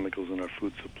dangers of chemicals in our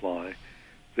food supply,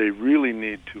 they really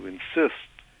need to insist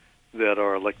that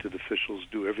our elected officials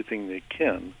do everything they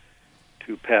can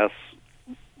to pass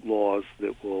laws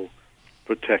that will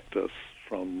protect us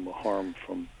from harm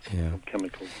from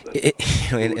chemicals.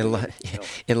 In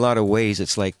a lot of ways,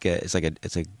 it's like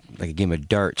a game of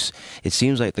darts. It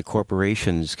seems like the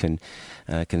corporations can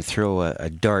throw a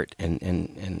dart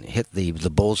and hit the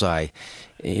bullseye,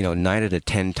 9 out of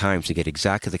 10 times to get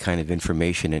exactly the kind of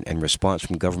information and response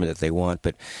from government that they want.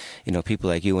 But people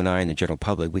like you and I and the general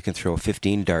public, we can throw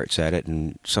 15 darts at it,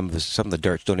 and some of the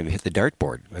darts don't even hit the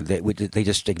dartboard. They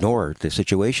just ignore the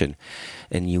situation,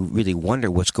 and you really wonder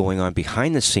what's going on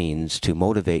behind the scenes to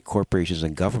motivate corporations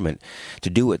and government to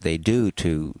do what they do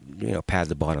to pad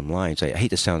the bottom lines. I hate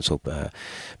to sound so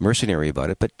mercenary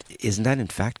about it, but isn't that in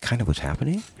fact kind of what's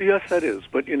happening? Yes, that is.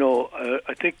 But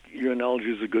I think your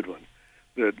analogy is a good one.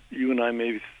 That you and I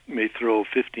may throw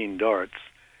 15 darts,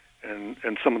 and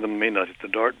some of them may not hit the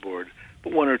dartboard,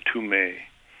 but 1 or 2 may.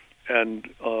 And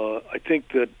I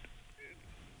think that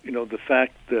the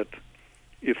fact that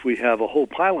if we have a whole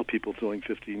pile of people throwing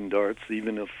 15 darts,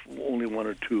 even if only 1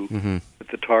 or 2 hit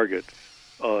the target,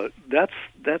 that's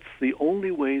the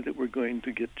only way that we're going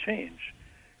to get change,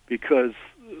 because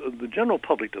the general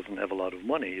public doesn't have a lot of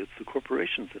money. It's the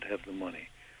corporations that have the money,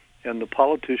 and the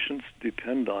politicians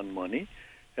depend on money.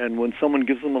 And when someone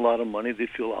gives them a lot of money, they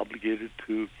feel obligated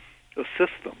to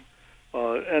assist them.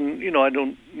 And I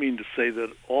don't mean to say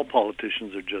that all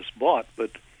politicians are just bought,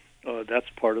 but that's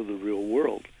part of the real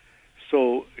world.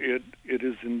 So it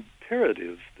is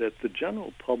imperative that the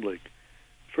general public,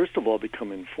 first of all,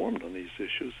 become informed on these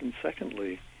issues, and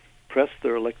secondly, press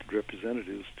their elected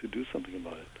representatives to do something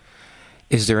about it.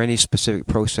 Is there any specific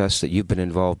process that you've been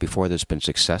involved before that's been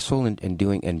successful in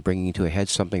doing and bringing to a head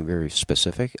something very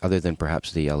specific, other than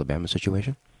perhaps the Alabama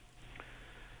situation?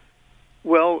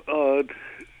 Well,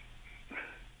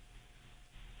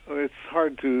 it's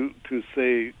hard to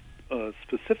say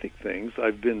specific things.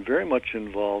 I've been very much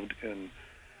involved in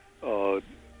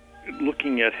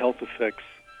looking at health effects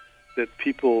that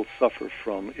people suffer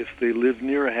from if they live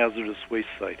near a hazardous waste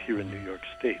site here in New York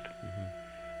State.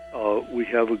 We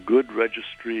have a good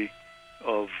registry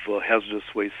of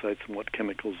hazardous waste sites and what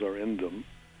chemicals are in them.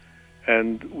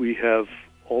 And we have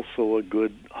also a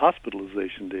good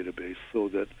hospitalization database, so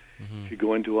that if you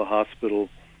go into a hospital,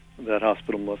 that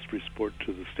hospital must report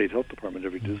to the state health department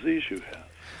every disease you have.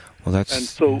 Well, and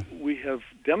so we have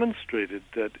demonstrated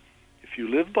that if if you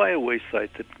live by a waste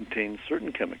site that contains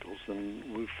certain chemicals,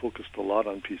 and we've focused a lot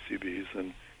on PCBs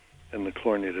and the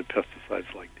chlorinated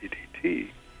pesticides like DDT,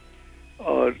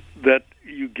 that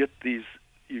you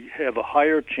have a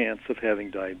higher chance of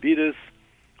having diabetes,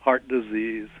 heart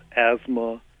disease,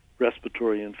 asthma,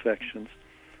 respiratory infections.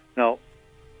 Now,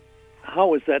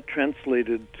 how is that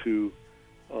translated to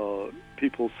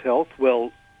people's health?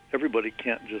 Well, everybody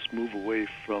can't just move away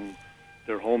from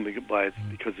their home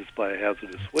because it's by a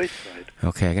hazardous waste site.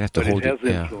 Okay, I'm going to have to hold you. But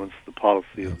it has influenced the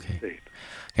policy of the state.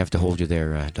 I have to hold you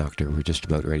there, Doctor. We're just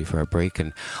about ready for our break,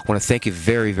 and I want to thank you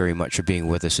very, very much for being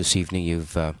with us this evening.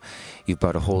 You've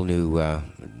brought a whole new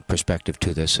perspective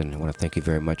to this, and I want to thank you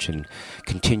very much, and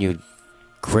continued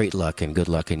great luck and good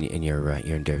luck in your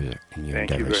endeavors.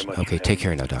 Thank you very much. Okay, take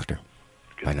care now, Doctor.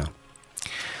 Good. Bye now.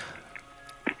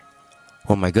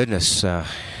 Well, my goodness,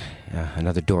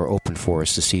 another door opened for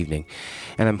us this evening,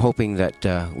 and I'm hoping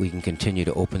that we can continue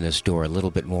to open this door a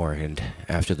little bit more, and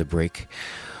after the break,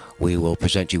 we will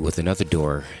present you with another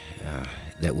door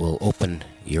that will open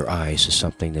your eyes to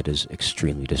something that is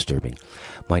extremely disturbing.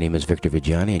 My name is Victor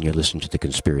Viggiani, and you're listening to The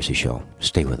Conspiracy Show.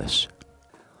 Stay with us.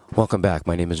 Welcome back.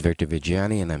 My name is Victor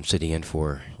Viggiani, and I'm sitting in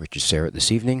for Richard Serrett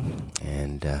this evening.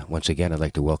 And once again, I'd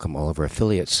like to welcome all of our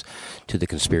affiliates to The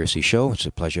Conspiracy Show. It's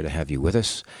a pleasure to have you with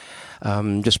us.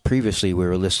 Just previously, we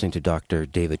were listening to Dr.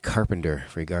 David Carpenter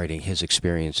regarding his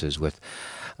experiences with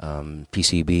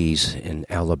PCBs in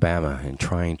Alabama and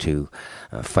trying to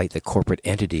fight the corporate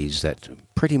entities that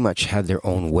pretty much had their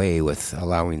own way with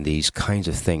allowing these kinds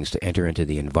of things to enter into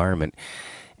the environment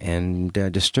and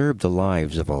disturb the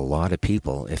lives of a lot of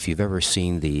people. If you've ever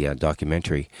seen the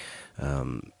documentary,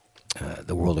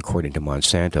 The World According to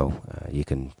Monsanto, you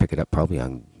can pick it up probably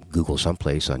on Google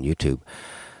someplace, on YouTube.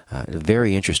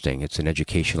 Very interesting. It's an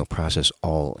educational process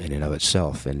all in and of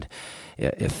itself. And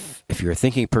if you're a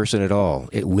thinking person at all,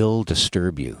 it will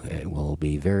disturb you. It will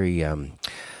be very,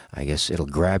 I guess it'll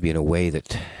grab you in a way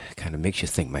that kind of makes you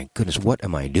think, my goodness, what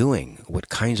am I doing? What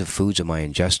kinds of foods am I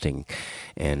ingesting?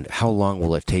 And how long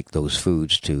will it take those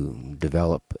foods to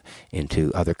develop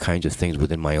into other kinds of things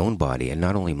within my own body? And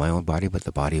not only my own body, but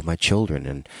the body of my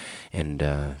children and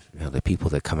the people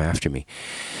that come after me.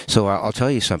 So I'll tell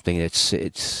you something. It's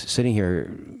sitting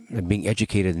here and being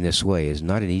educated in this way is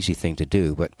not an easy thing to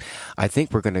do. But I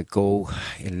think we're going to go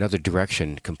in another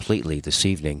direction completely this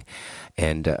evening,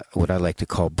 and what I like to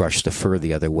call brush the fur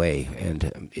the other way.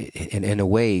 And in a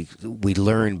way, we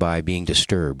learn by being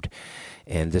disturbed.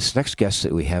 And this next guest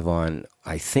that we have on,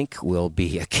 I think, will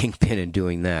be a kingpin in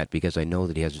doing that, because I know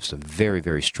that he has some very,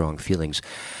 very strong feelings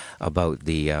about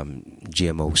the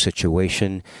GMO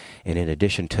situation, and in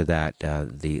addition to that,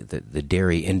 the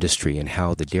dairy industry and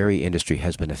how the dairy industry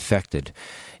has been affected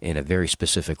in a very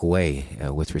specific way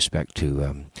with respect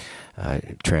to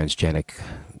transgenic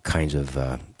kinds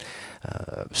of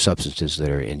substances that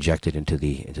are injected into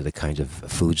the kinds of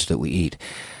foods that we eat.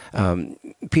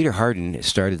 Peter Hardin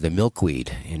started the milkweed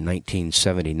in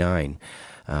 1979.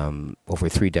 Over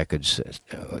 3 decades,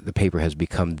 the paper has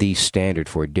become the standard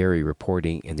for dairy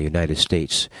reporting in the United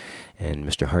States. And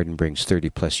Mr. Hardin brings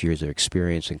 30-plus years of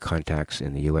experience and contacts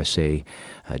in the USA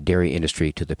dairy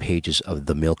industry to the pages of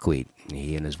the milkweed.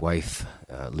 He and his wife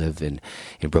live in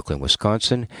Brooklyn,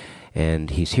 Wisconsin.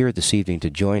 And he's here this evening to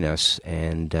join us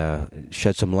and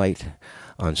shed some light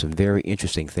on some very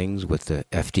interesting things with the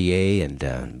FDA and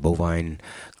bovine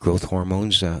growth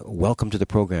hormones. Welcome to the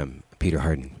program, Peter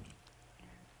Hardin.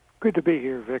 Good to be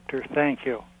here, Victor. Thank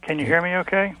you. Can you hear me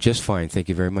okay? Just fine. Thank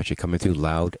you very much. You're coming through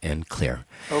loud and clear.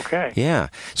 Okay. Yeah.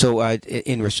 So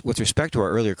with respect to our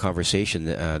earlier conversation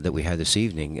that we had this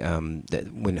evening,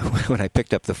 when I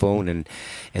picked up the phone and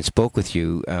spoke with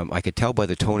you, I could tell by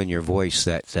the tone in your voice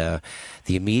that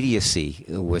the immediacy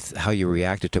with how you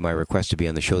reacted to my request to be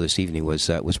on the show this evening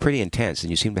was pretty intense, and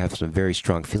you seem to have some very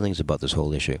strong feelings about this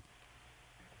whole issue.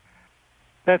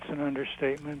 That's an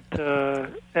understatement.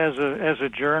 As a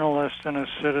journalist and a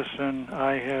citizen,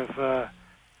 I have,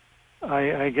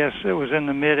 I guess it was in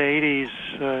the mid-'80s,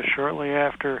 shortly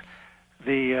after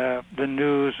the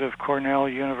news of Cornell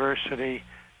University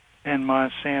and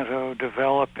Monsanto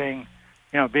developing,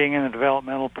 being in the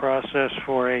developmental process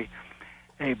for a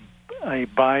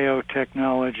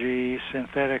biotechnology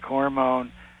synthetic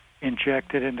hormone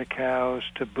injected into cows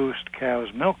to boost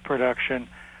cows' milk production.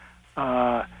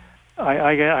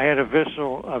 I had a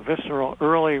visceral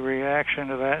early reaction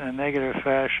to that in a negative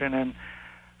fashion, and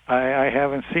I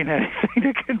haven't seen anything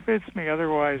to convince me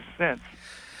otherwise since.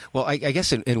 Well, I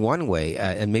guess in one way,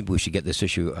 and maybe we should get this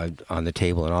issue on the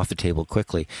table and off the table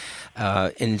quickly,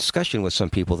 in discussion with some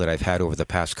people that I've had over the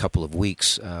past couple of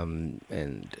weeks,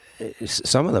 and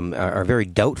some of them are very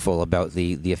doubtful about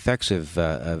the effects of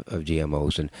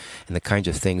GMOs and the kinds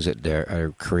of things that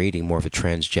are creating more of a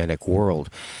transgenic world.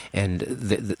 And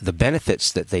the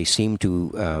benefits that they seem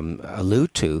to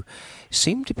allude to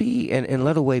seem to be, in a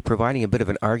little way, providing a bit of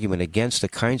an argument against the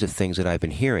kinds of things that I've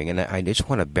been hearing. And I just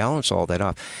want to balance all that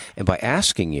off. And by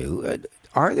asking you,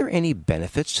 are there any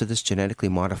benefits to this genetically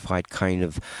modified kind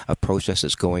of a process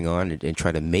that's going on and try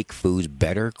to make foods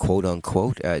better, quote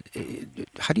unquote?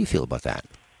 How do you feel about that?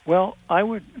 Well,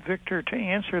 Victor, to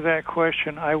answer that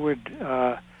question, I would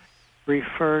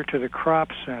refer to the crop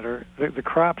center, the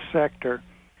crop sector,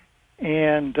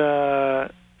 and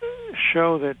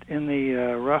show that in the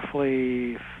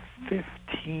roughly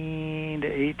 15 to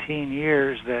 18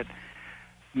 years that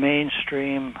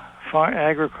mainstream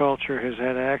agriculture has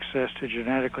had access to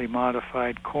genetically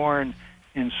modified corn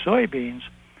and soybeans,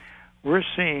 we're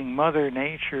seeing Mother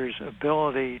Nature's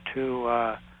ability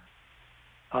to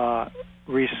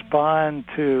respond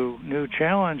to new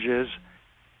challenges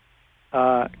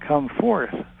come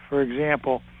forth. For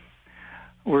example,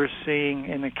 we're seeing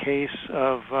in the case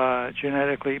of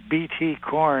genetically BT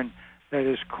corn, that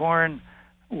is corn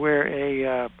where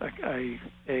a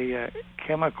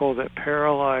chemical that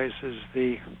paralyzes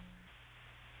the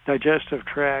digestive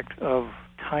tract of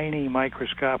tiny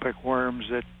microscopic worms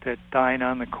that dine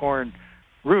on the corn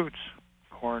rootworms,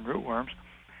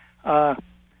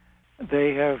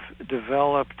 they have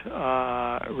developed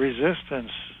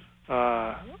resistance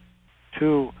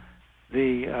to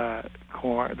the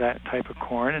corn, that type of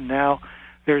corn, and now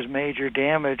there's major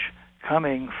damage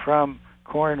coming from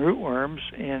corn rootworms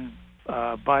in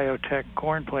biotech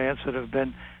corn plants that have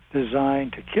been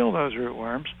designed to kill those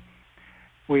rootworms.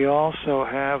 We also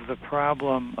have the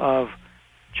problem of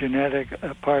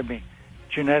genetically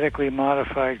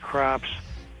modified crops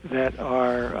that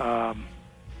are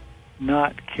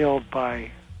not killed by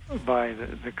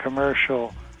the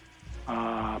commercial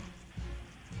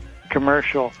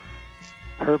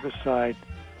herbicide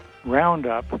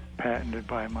Roundup, patented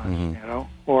by Monsanto,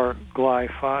 or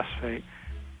glyphosate.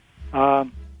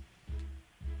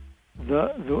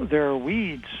 There are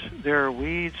weeds.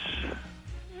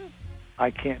 I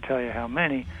can't tell you how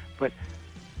many, but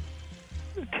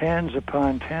tens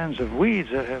upon tens of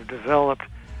weeds that have developed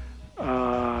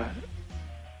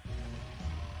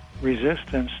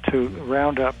resistance to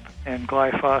Roundup and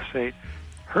glyphosate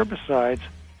herbicides,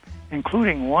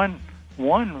 including one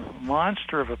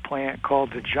monster of a plant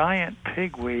called the giant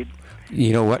pigweed.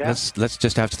 You know what? Let's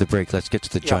just after the break. Let's get to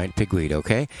the giant pigweed.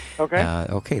 Okay. Okay.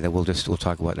 Okay. Then we'll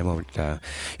talk about it in a moment.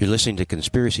 You're listening to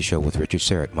Conspiracy Show with Richard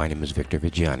Serrett. My name is Victor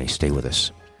Viggiani. Stay with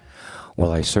us.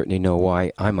 Well, I certainly know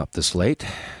why I'm up this late,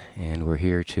 and we're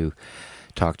here to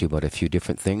talk to you about a few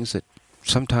different things that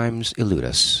sometimes elude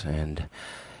us. And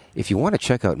if you want to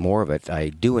check out more of it, I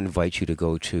do invite you to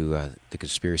go to the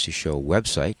Conspiracy Show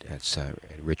website. That's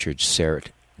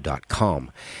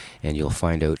richardserrett.com, and you'll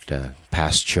find out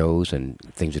past shows and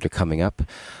things that are coming up,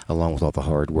 along with all the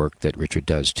hard work that Richard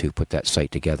does to put that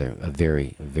site together. A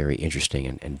very, very interesting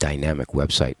and dynamic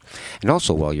website. And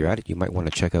also, while you're at it, you might want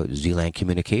to check out Zealand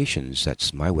Communications.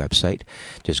 That's my website.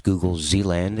 Just Google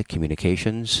Zealand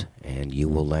Communications, and you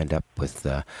will land up with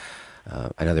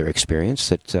another experience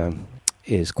that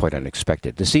is quite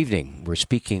unexpected. This evening, we're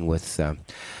speaking with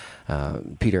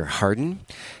Peter Harden,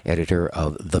 editor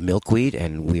of The Milkweed,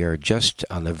 and we are just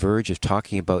on the verge of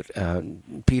talking about,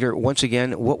 Peter, once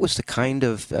again, what was the kind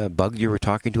of bug you were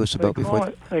talking to us about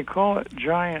before? They call it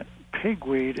giant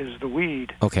pigweed is the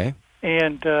weed. Okay.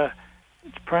 And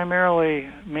it's primarily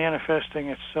manifesting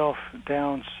itself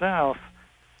down south,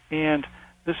 and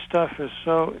this stuff is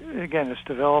it's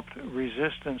developed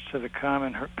resistance to the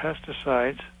common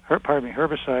herbicides,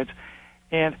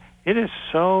 and it is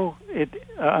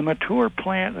a mature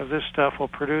plant of this stuff will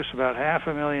produce about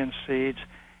 500,000 seeds,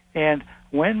 and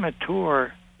when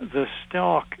mature, the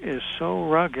stalk is so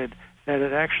rugged that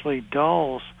it actually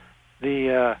dulls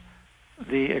the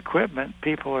equipment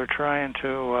people are trying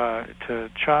to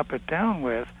chop it down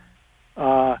with,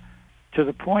 to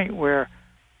the point where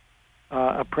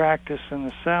a practice in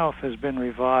the South has been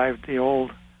revived, the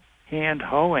old hand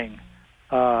hoeing,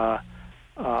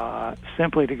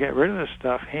 simply to get rid of this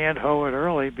stuff. Hand hoe it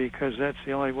early, because that's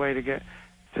the only way to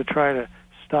try to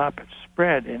stop its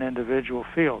spread in individual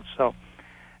fields. So,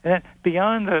 and then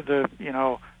beyond the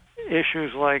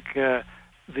issues like the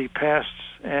pests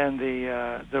and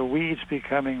the weeds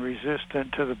becoming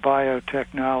resistant to the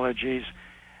biotechnologies,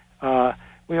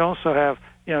 we also have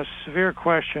severe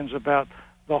questions about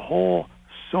the whole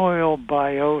soil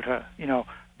biota,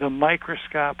 the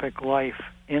microscopic life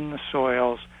in the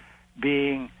soils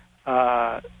being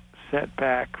set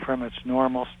back from its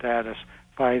normal status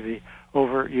by the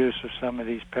overt use of some of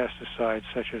these pesticides,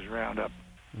 such as Roundup.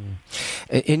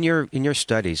 In your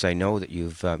studies, I know that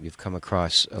you've come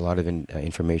across a lot of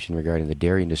information regarding the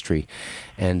dairy industry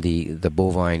and the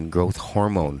bovine growth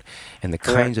hormone and the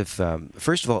kinds of.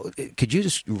 First of all, could you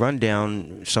just run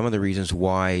down some of the reasons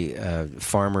why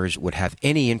farmers would have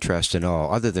any interest at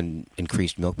all, other than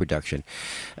increased milk production,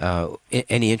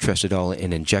 any interest at all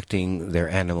in injecting their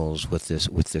animals with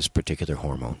this particular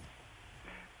hormone?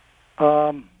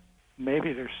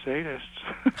 Maybe they're sadists.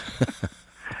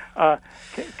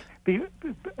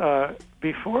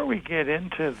 Before we get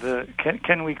into the,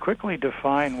 can we quickly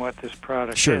define what this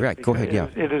product is? Sure, right. Go ahead, yeah.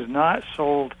 It is not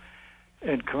sold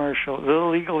in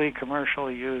illegally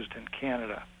commercially used in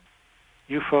Canada.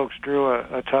 You folks drew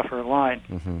a tougher line.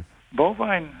 Mm-hmm.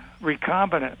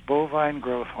 Recombinant bovine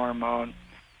growth hormone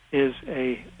is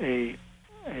a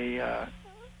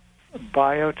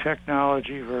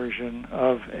biotechnology version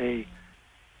of a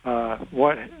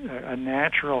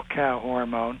natural cow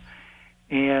hormone,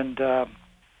 and the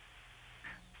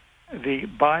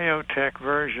biotech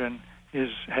version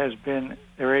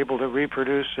they're able to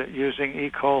reproduce it using E.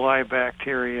 coli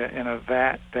bacteria in a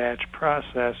vat batch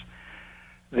process.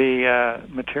 The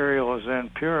material is then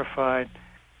purified,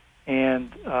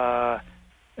 and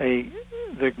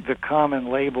the common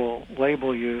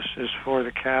label use is for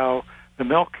the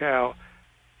milk cow,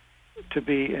 to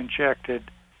be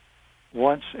injected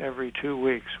once every 2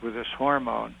 weeks with this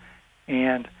hormone,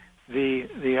 and the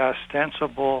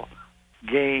ostensible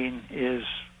gain is,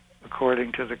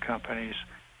 according to the companies,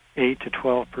 8 to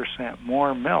 12%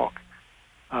 more milk.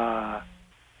 Down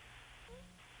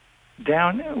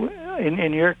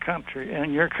in your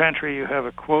country, you have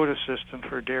a quota system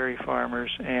for dairy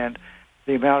farmers, and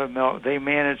the amount of milk they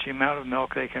manage, the amount of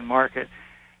milk they can market,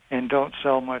 and don't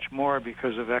sell much more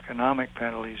because of economic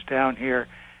penalties. Down here,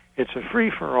 it's a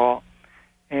free-for-all.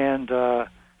 And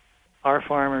our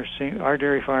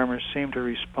dairy farmers seem to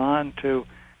respond to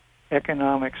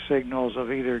economic signals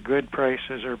of either good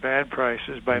prices or bad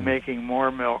prices by making more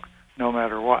milk no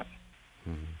matter what.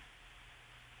 Mm-hmm.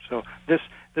 So this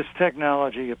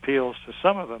technology appeals to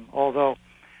some of them, although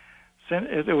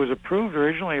it was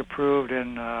originally approved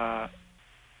in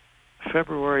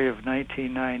February of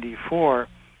 1994,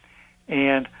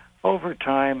 and over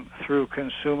time, through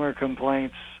consumer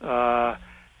complaints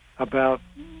about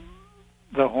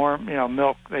the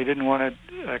milk, they didn't want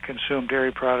to consume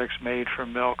dairy products made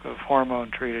from milk of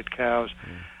hormone-treated cows.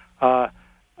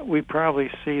 We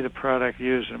probably see the product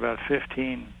used in about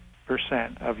 15%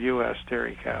 of U.S.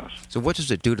 dairy cows. So what does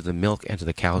it do to the milk and to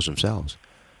the cows themselves?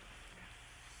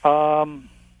 Well,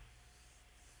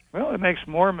 it makes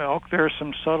more milk. There are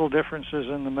some subtle differences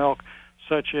in the milk,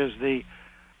 such as the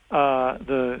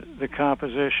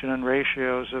composition and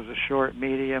ratios of the short,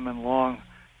 medium, and long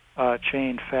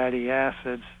chain fatty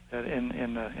acids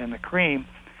in the cream.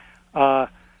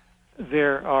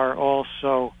 There are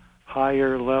also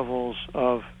higher levels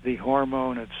of the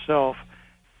hormone itself,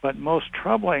 but most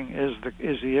troubling is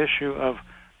the issue of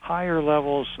higher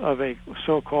levels of a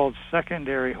so-called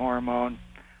secondary hormone,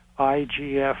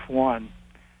 IGF-1,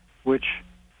 which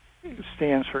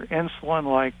stands for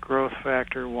insulin-like growth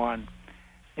factor 1,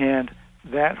 and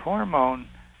that hormone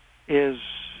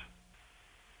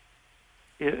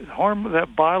that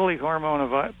bodily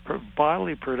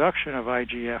production of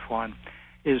IGF-1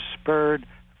 is spurred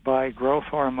by growth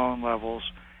hormone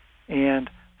levels, and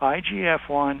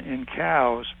IGF-1 in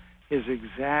cows is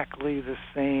exactly the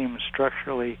same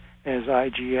structurally as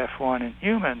IGF-1 in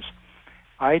humans.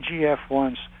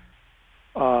 IGF-1's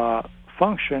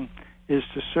function is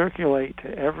to circulate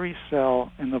to every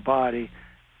cell in the body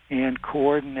and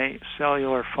coordinate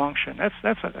cellular function.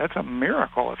 That's a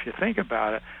miracle if you think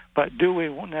about it. But do we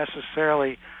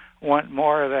necessarily want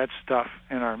more of that stuff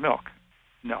in our milk?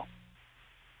 No.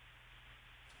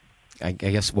 I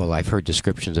guess, well, I've heard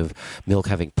descriptions of milk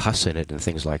having pus in it and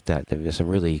things like that. There's some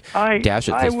really dastardly things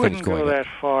going on. I wouldn't go that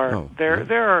far. Oh,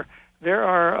 there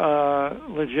are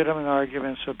legitimate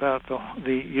arguments about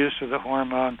the use of the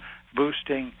hormone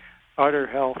boosting udder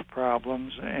health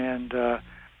problems, and the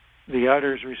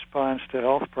udder's response to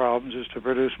health problems is to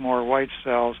produce more white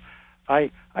cells. I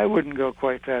wouldn't go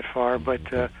quite that far, but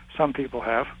some people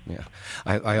have. Yeah,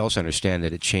 I also understand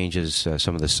that it changes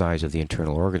some of the size of the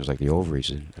internal organs, like the ovaries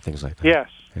and things like that. Yes,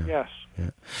 yeah. yes.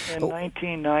 Yeah. In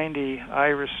 1990, I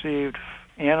received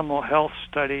animal health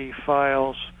study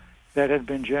files that had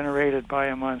been generated by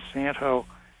a Monsanto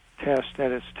test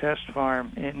at its test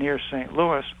farm near St.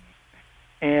 Louis.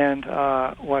 And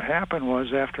what happened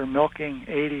was, after milking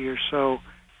 80 or so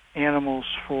animals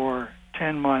for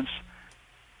 10 months,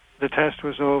 the test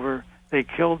was over. They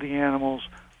killed the animals,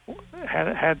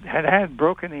 had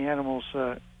broken the animals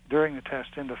during the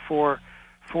test into four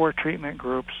treatment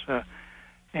groups,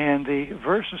 and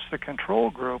versus the control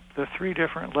group, the three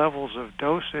different levels of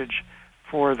dosage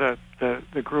for the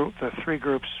three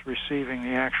groups receiving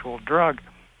the actual drug,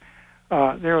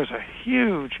 there was a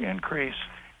huge increase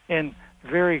in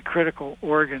very critical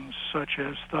organs such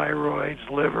as thyroids,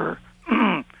 liver,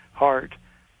 heart,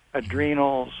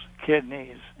 adrenals,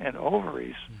 kidneys, and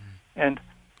ovaries, and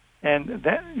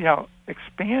that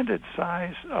expanded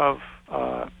size of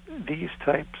these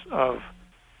types of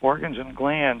organs and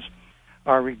glands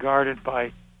are regarded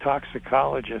by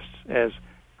toxicologists as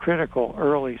critical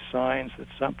early signs that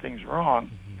something's wrong.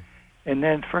 Mm-hmm. And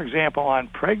then, for example, on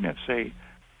pregnancy,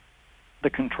 the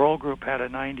control group had a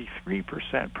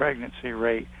 93% pregnancy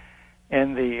rate,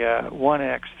 and the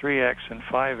 1X, 3X, and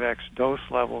 5X dose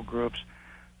level groups,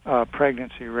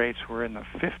 pregnancy rates were in the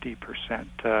 50%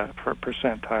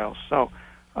 percentiles. So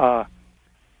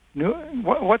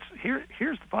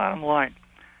here's the bottom line.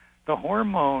 The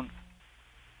hormone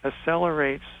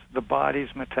accelerates the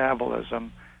body's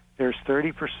metabolism. There's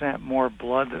 30% more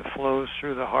blood that flows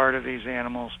through the heart of these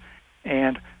animals,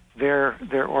 and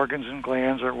their organs and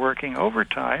glands are working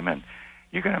overtime. And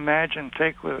you can imagine,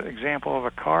 take the example of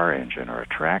a car engine or a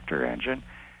tractor engine,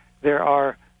 there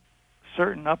are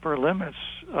certain upper limits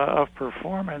of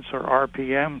performance, or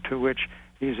RPM, to which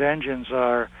these engines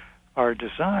are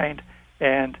designed.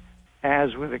 And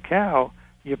as with a cow,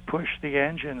 you push the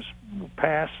engines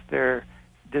past their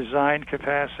design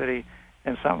capacity,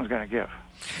 and something's going to give.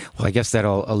 Well, I guess that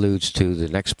all alludes to the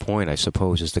next point, I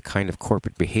suppose, is the kind of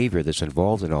corporate behavior that's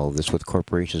involved in all of this, with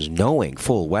corporations knowing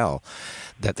full well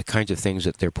that the kinds of things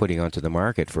that they're putting onto the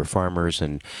market for farmers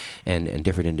and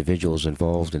different individuals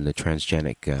involved in the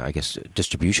transgenic,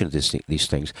 distribution of these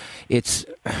things,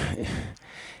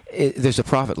 there's a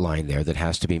profit line there that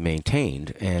has to be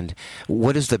maintained. And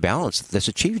what is the balance that's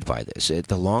achieved by this?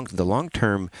 The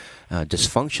long-term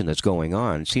dysfunction that's going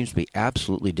on seems to be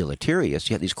absolutely deleterious,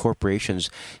 yet these corporations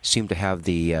seem to have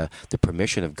the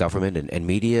permission of government and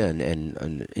media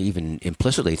and even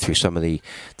implicitly through some of the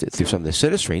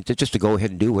citizenry to go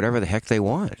ahead and do whatever the heck they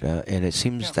want. And it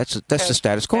seems that's the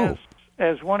status quo.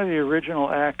 As one of the original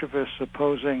activists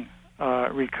opposing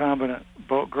recombinant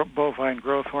bovine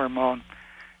growth hormone,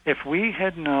 if we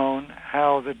had known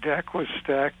how the deck was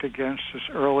stacked against us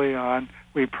early on,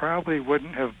 we probably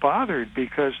wouldn't have bothered,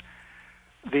 because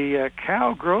the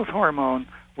cow growth hormone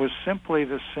was simply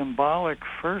the symbolic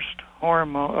first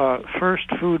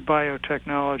food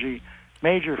biotechnology,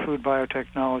 major food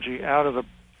biotechnology out of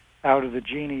the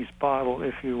genie's bottle,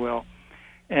 if you will.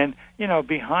 And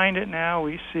behind it now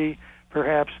we see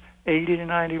perhaps 80 to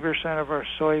 90% of our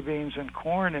soybeans and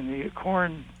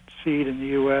corn seed in the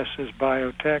U.S. is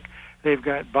biotech. They've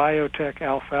got biotech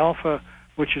alfalfa,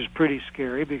 which is pretty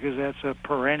scary because that's a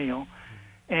perennial,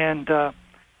 and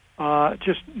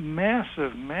just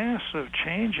massive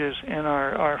changes in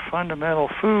our fundamental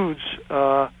foods.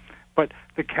 But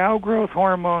the cow growth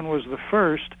hormone was the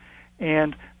first,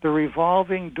 and the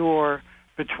revolving door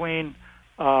between,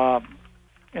 in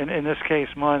this case,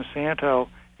 Monsanto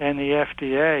and the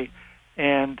FDA,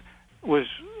 and I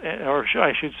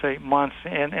should say,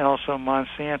 and also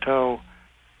Monsanto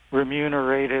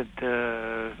remunerated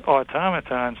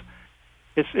automatons.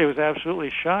 It was absolutely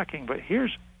shocking. But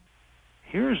here's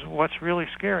what's really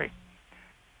scary.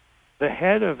 The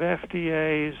head of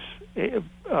FDA's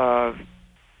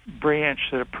branch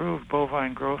that approved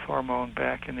bovine growth hormone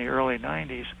back in the early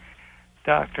 90s,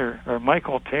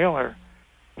 Michael Taylor,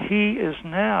 he is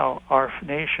now our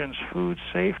nation's food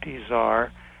safety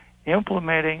czar,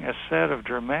 implementing a set of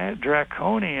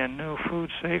draconian new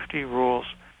food safety rules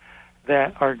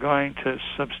that are going to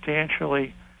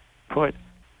substantially put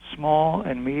small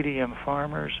and medium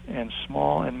farmers and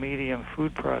small and medium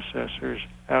food processors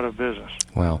out of business.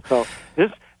 Wow. So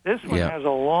this one has a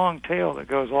long tail that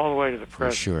goes all the way to the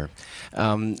present. For sure.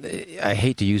 I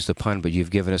hate to use the pun, but you've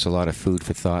given us a lot of food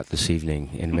for thought this evening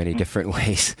in many different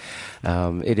ways.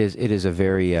 It is a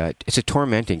very it's a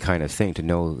tormenting kind of thing to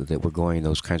know that we're going in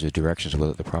those kinds of directions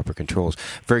without the proper controls.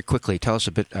 Very quickly, tell us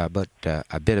a bit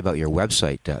about your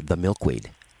website, The Milkweed.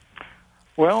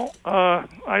 Well,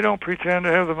 I don't pretend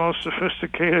to have the most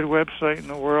sophisticated website in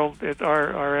the world.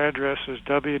 Our address is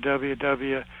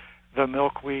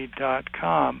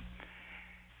www.themilkweed.com,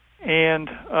 and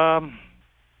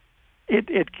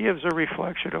it gives a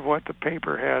reflection of what the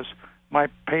paper has. My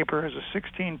paper is a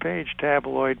 16-page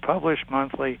tabloid, published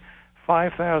monthly,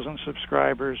 5,000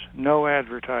 subscribers, no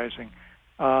advertising.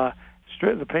 The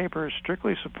paper is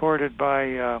strictly supported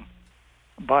by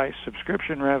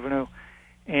subscription revenue,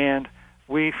 and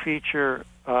we feature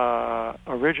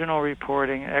original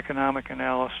reporting, economic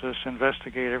analysis,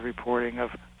 investigative reporting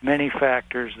of many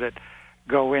factors that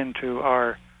go into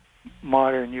our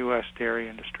modern U.S. dairy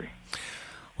industry.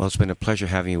 Well, it's been a pleasure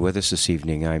having you with us this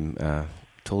evening. I'm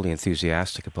totally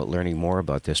enthusiastic about learning more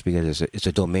about this because it's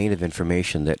a domain of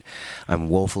information that I'm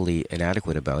woefully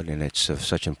inadequate about, and it's of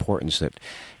such importance that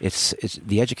it's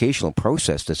the educational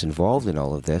process that's involved in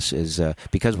all of this is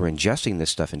because we're ingesting this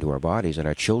stuff into our bodies, and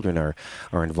our children are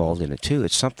involved in it too.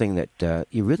 It's something that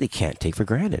you really can't take for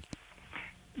granted.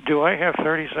 Do I have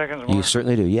 30 seconds more? You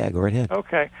certainly do. Yeah, go right ahead.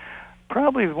 Okay.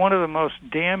 Probably one of the most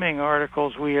damning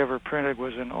articles we ever printed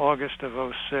was in August of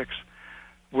 2006,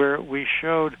 where we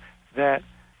showed that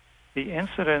the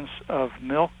incidence of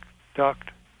milk duct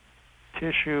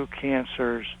tissue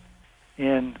cancers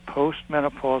in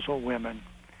postmenopausal women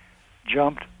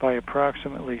jumped by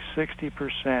approximately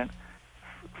 60%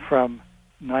 from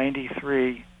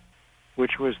 93,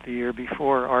 which was the year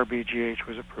before RBGH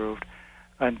was approved,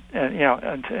 and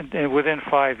within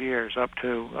 5 years up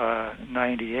to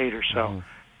 98 or so. Mm-hmm.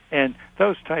 And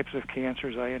those types of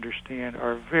cancers, I understand,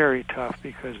 are very tough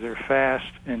because they're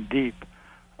fast and deep.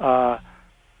 I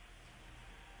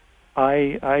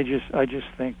just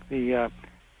think the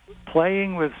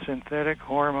playing with synthetic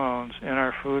hormones in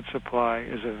our food supply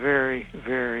is a very,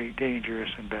 very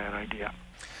dangerous and bad idea.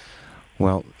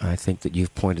 Well, I think that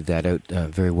you've pointed that out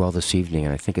very well this evening,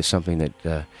 and I think it's something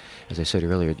that, as I said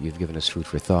earlier, you've given us food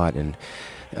for thought. And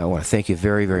I want to thank you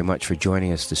very, very much for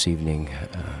joining us this evening,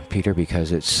 Peter,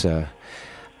 because it's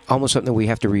almost something that we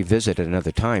have to revisit at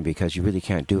another time because you really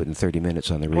can't do it in 30 minutes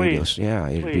on the radio. Please. Yeah,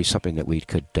 it'd Please. be something that we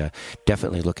could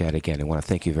definitely look at again. I want to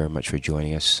thank you very much for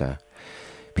joining us,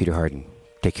 Peter Harden.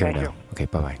 Take care Thank now. you. Okay,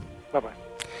 bye-bye. Bye-bye.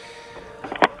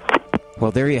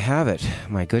 Well, there you have it.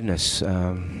 My goodness.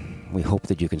 We hope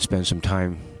that you can spend some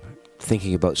time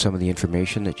thinking about some of the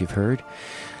information that you've heard.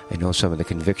 I know some of the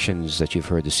convictions that you've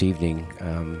heard this evening,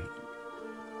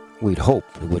 we'd hope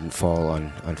it wouldn't fall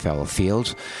on fallow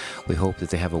fields. We hope that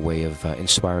they have a way of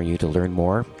inspiring you to learn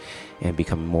more and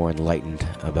become more enlightened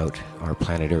about our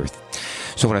planet Earth.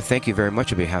 So I want to thank you very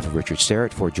much on behalf of Richard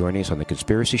Sterrett for joining us on The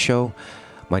Conspiracy Show.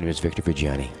 My name is Victor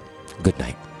Viggiani. Good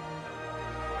night.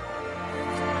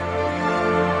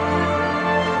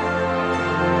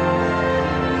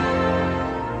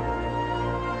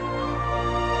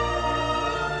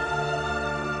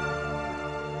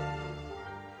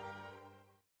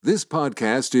 This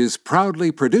podcast is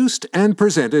proudly produced and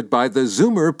presented by the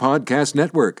Zoomer Podcast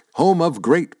Network, home of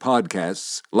great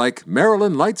podcasts like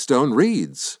Marilyn Lightstone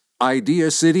Reads,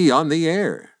 Idea City on the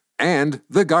Air, and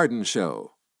The Garden Show.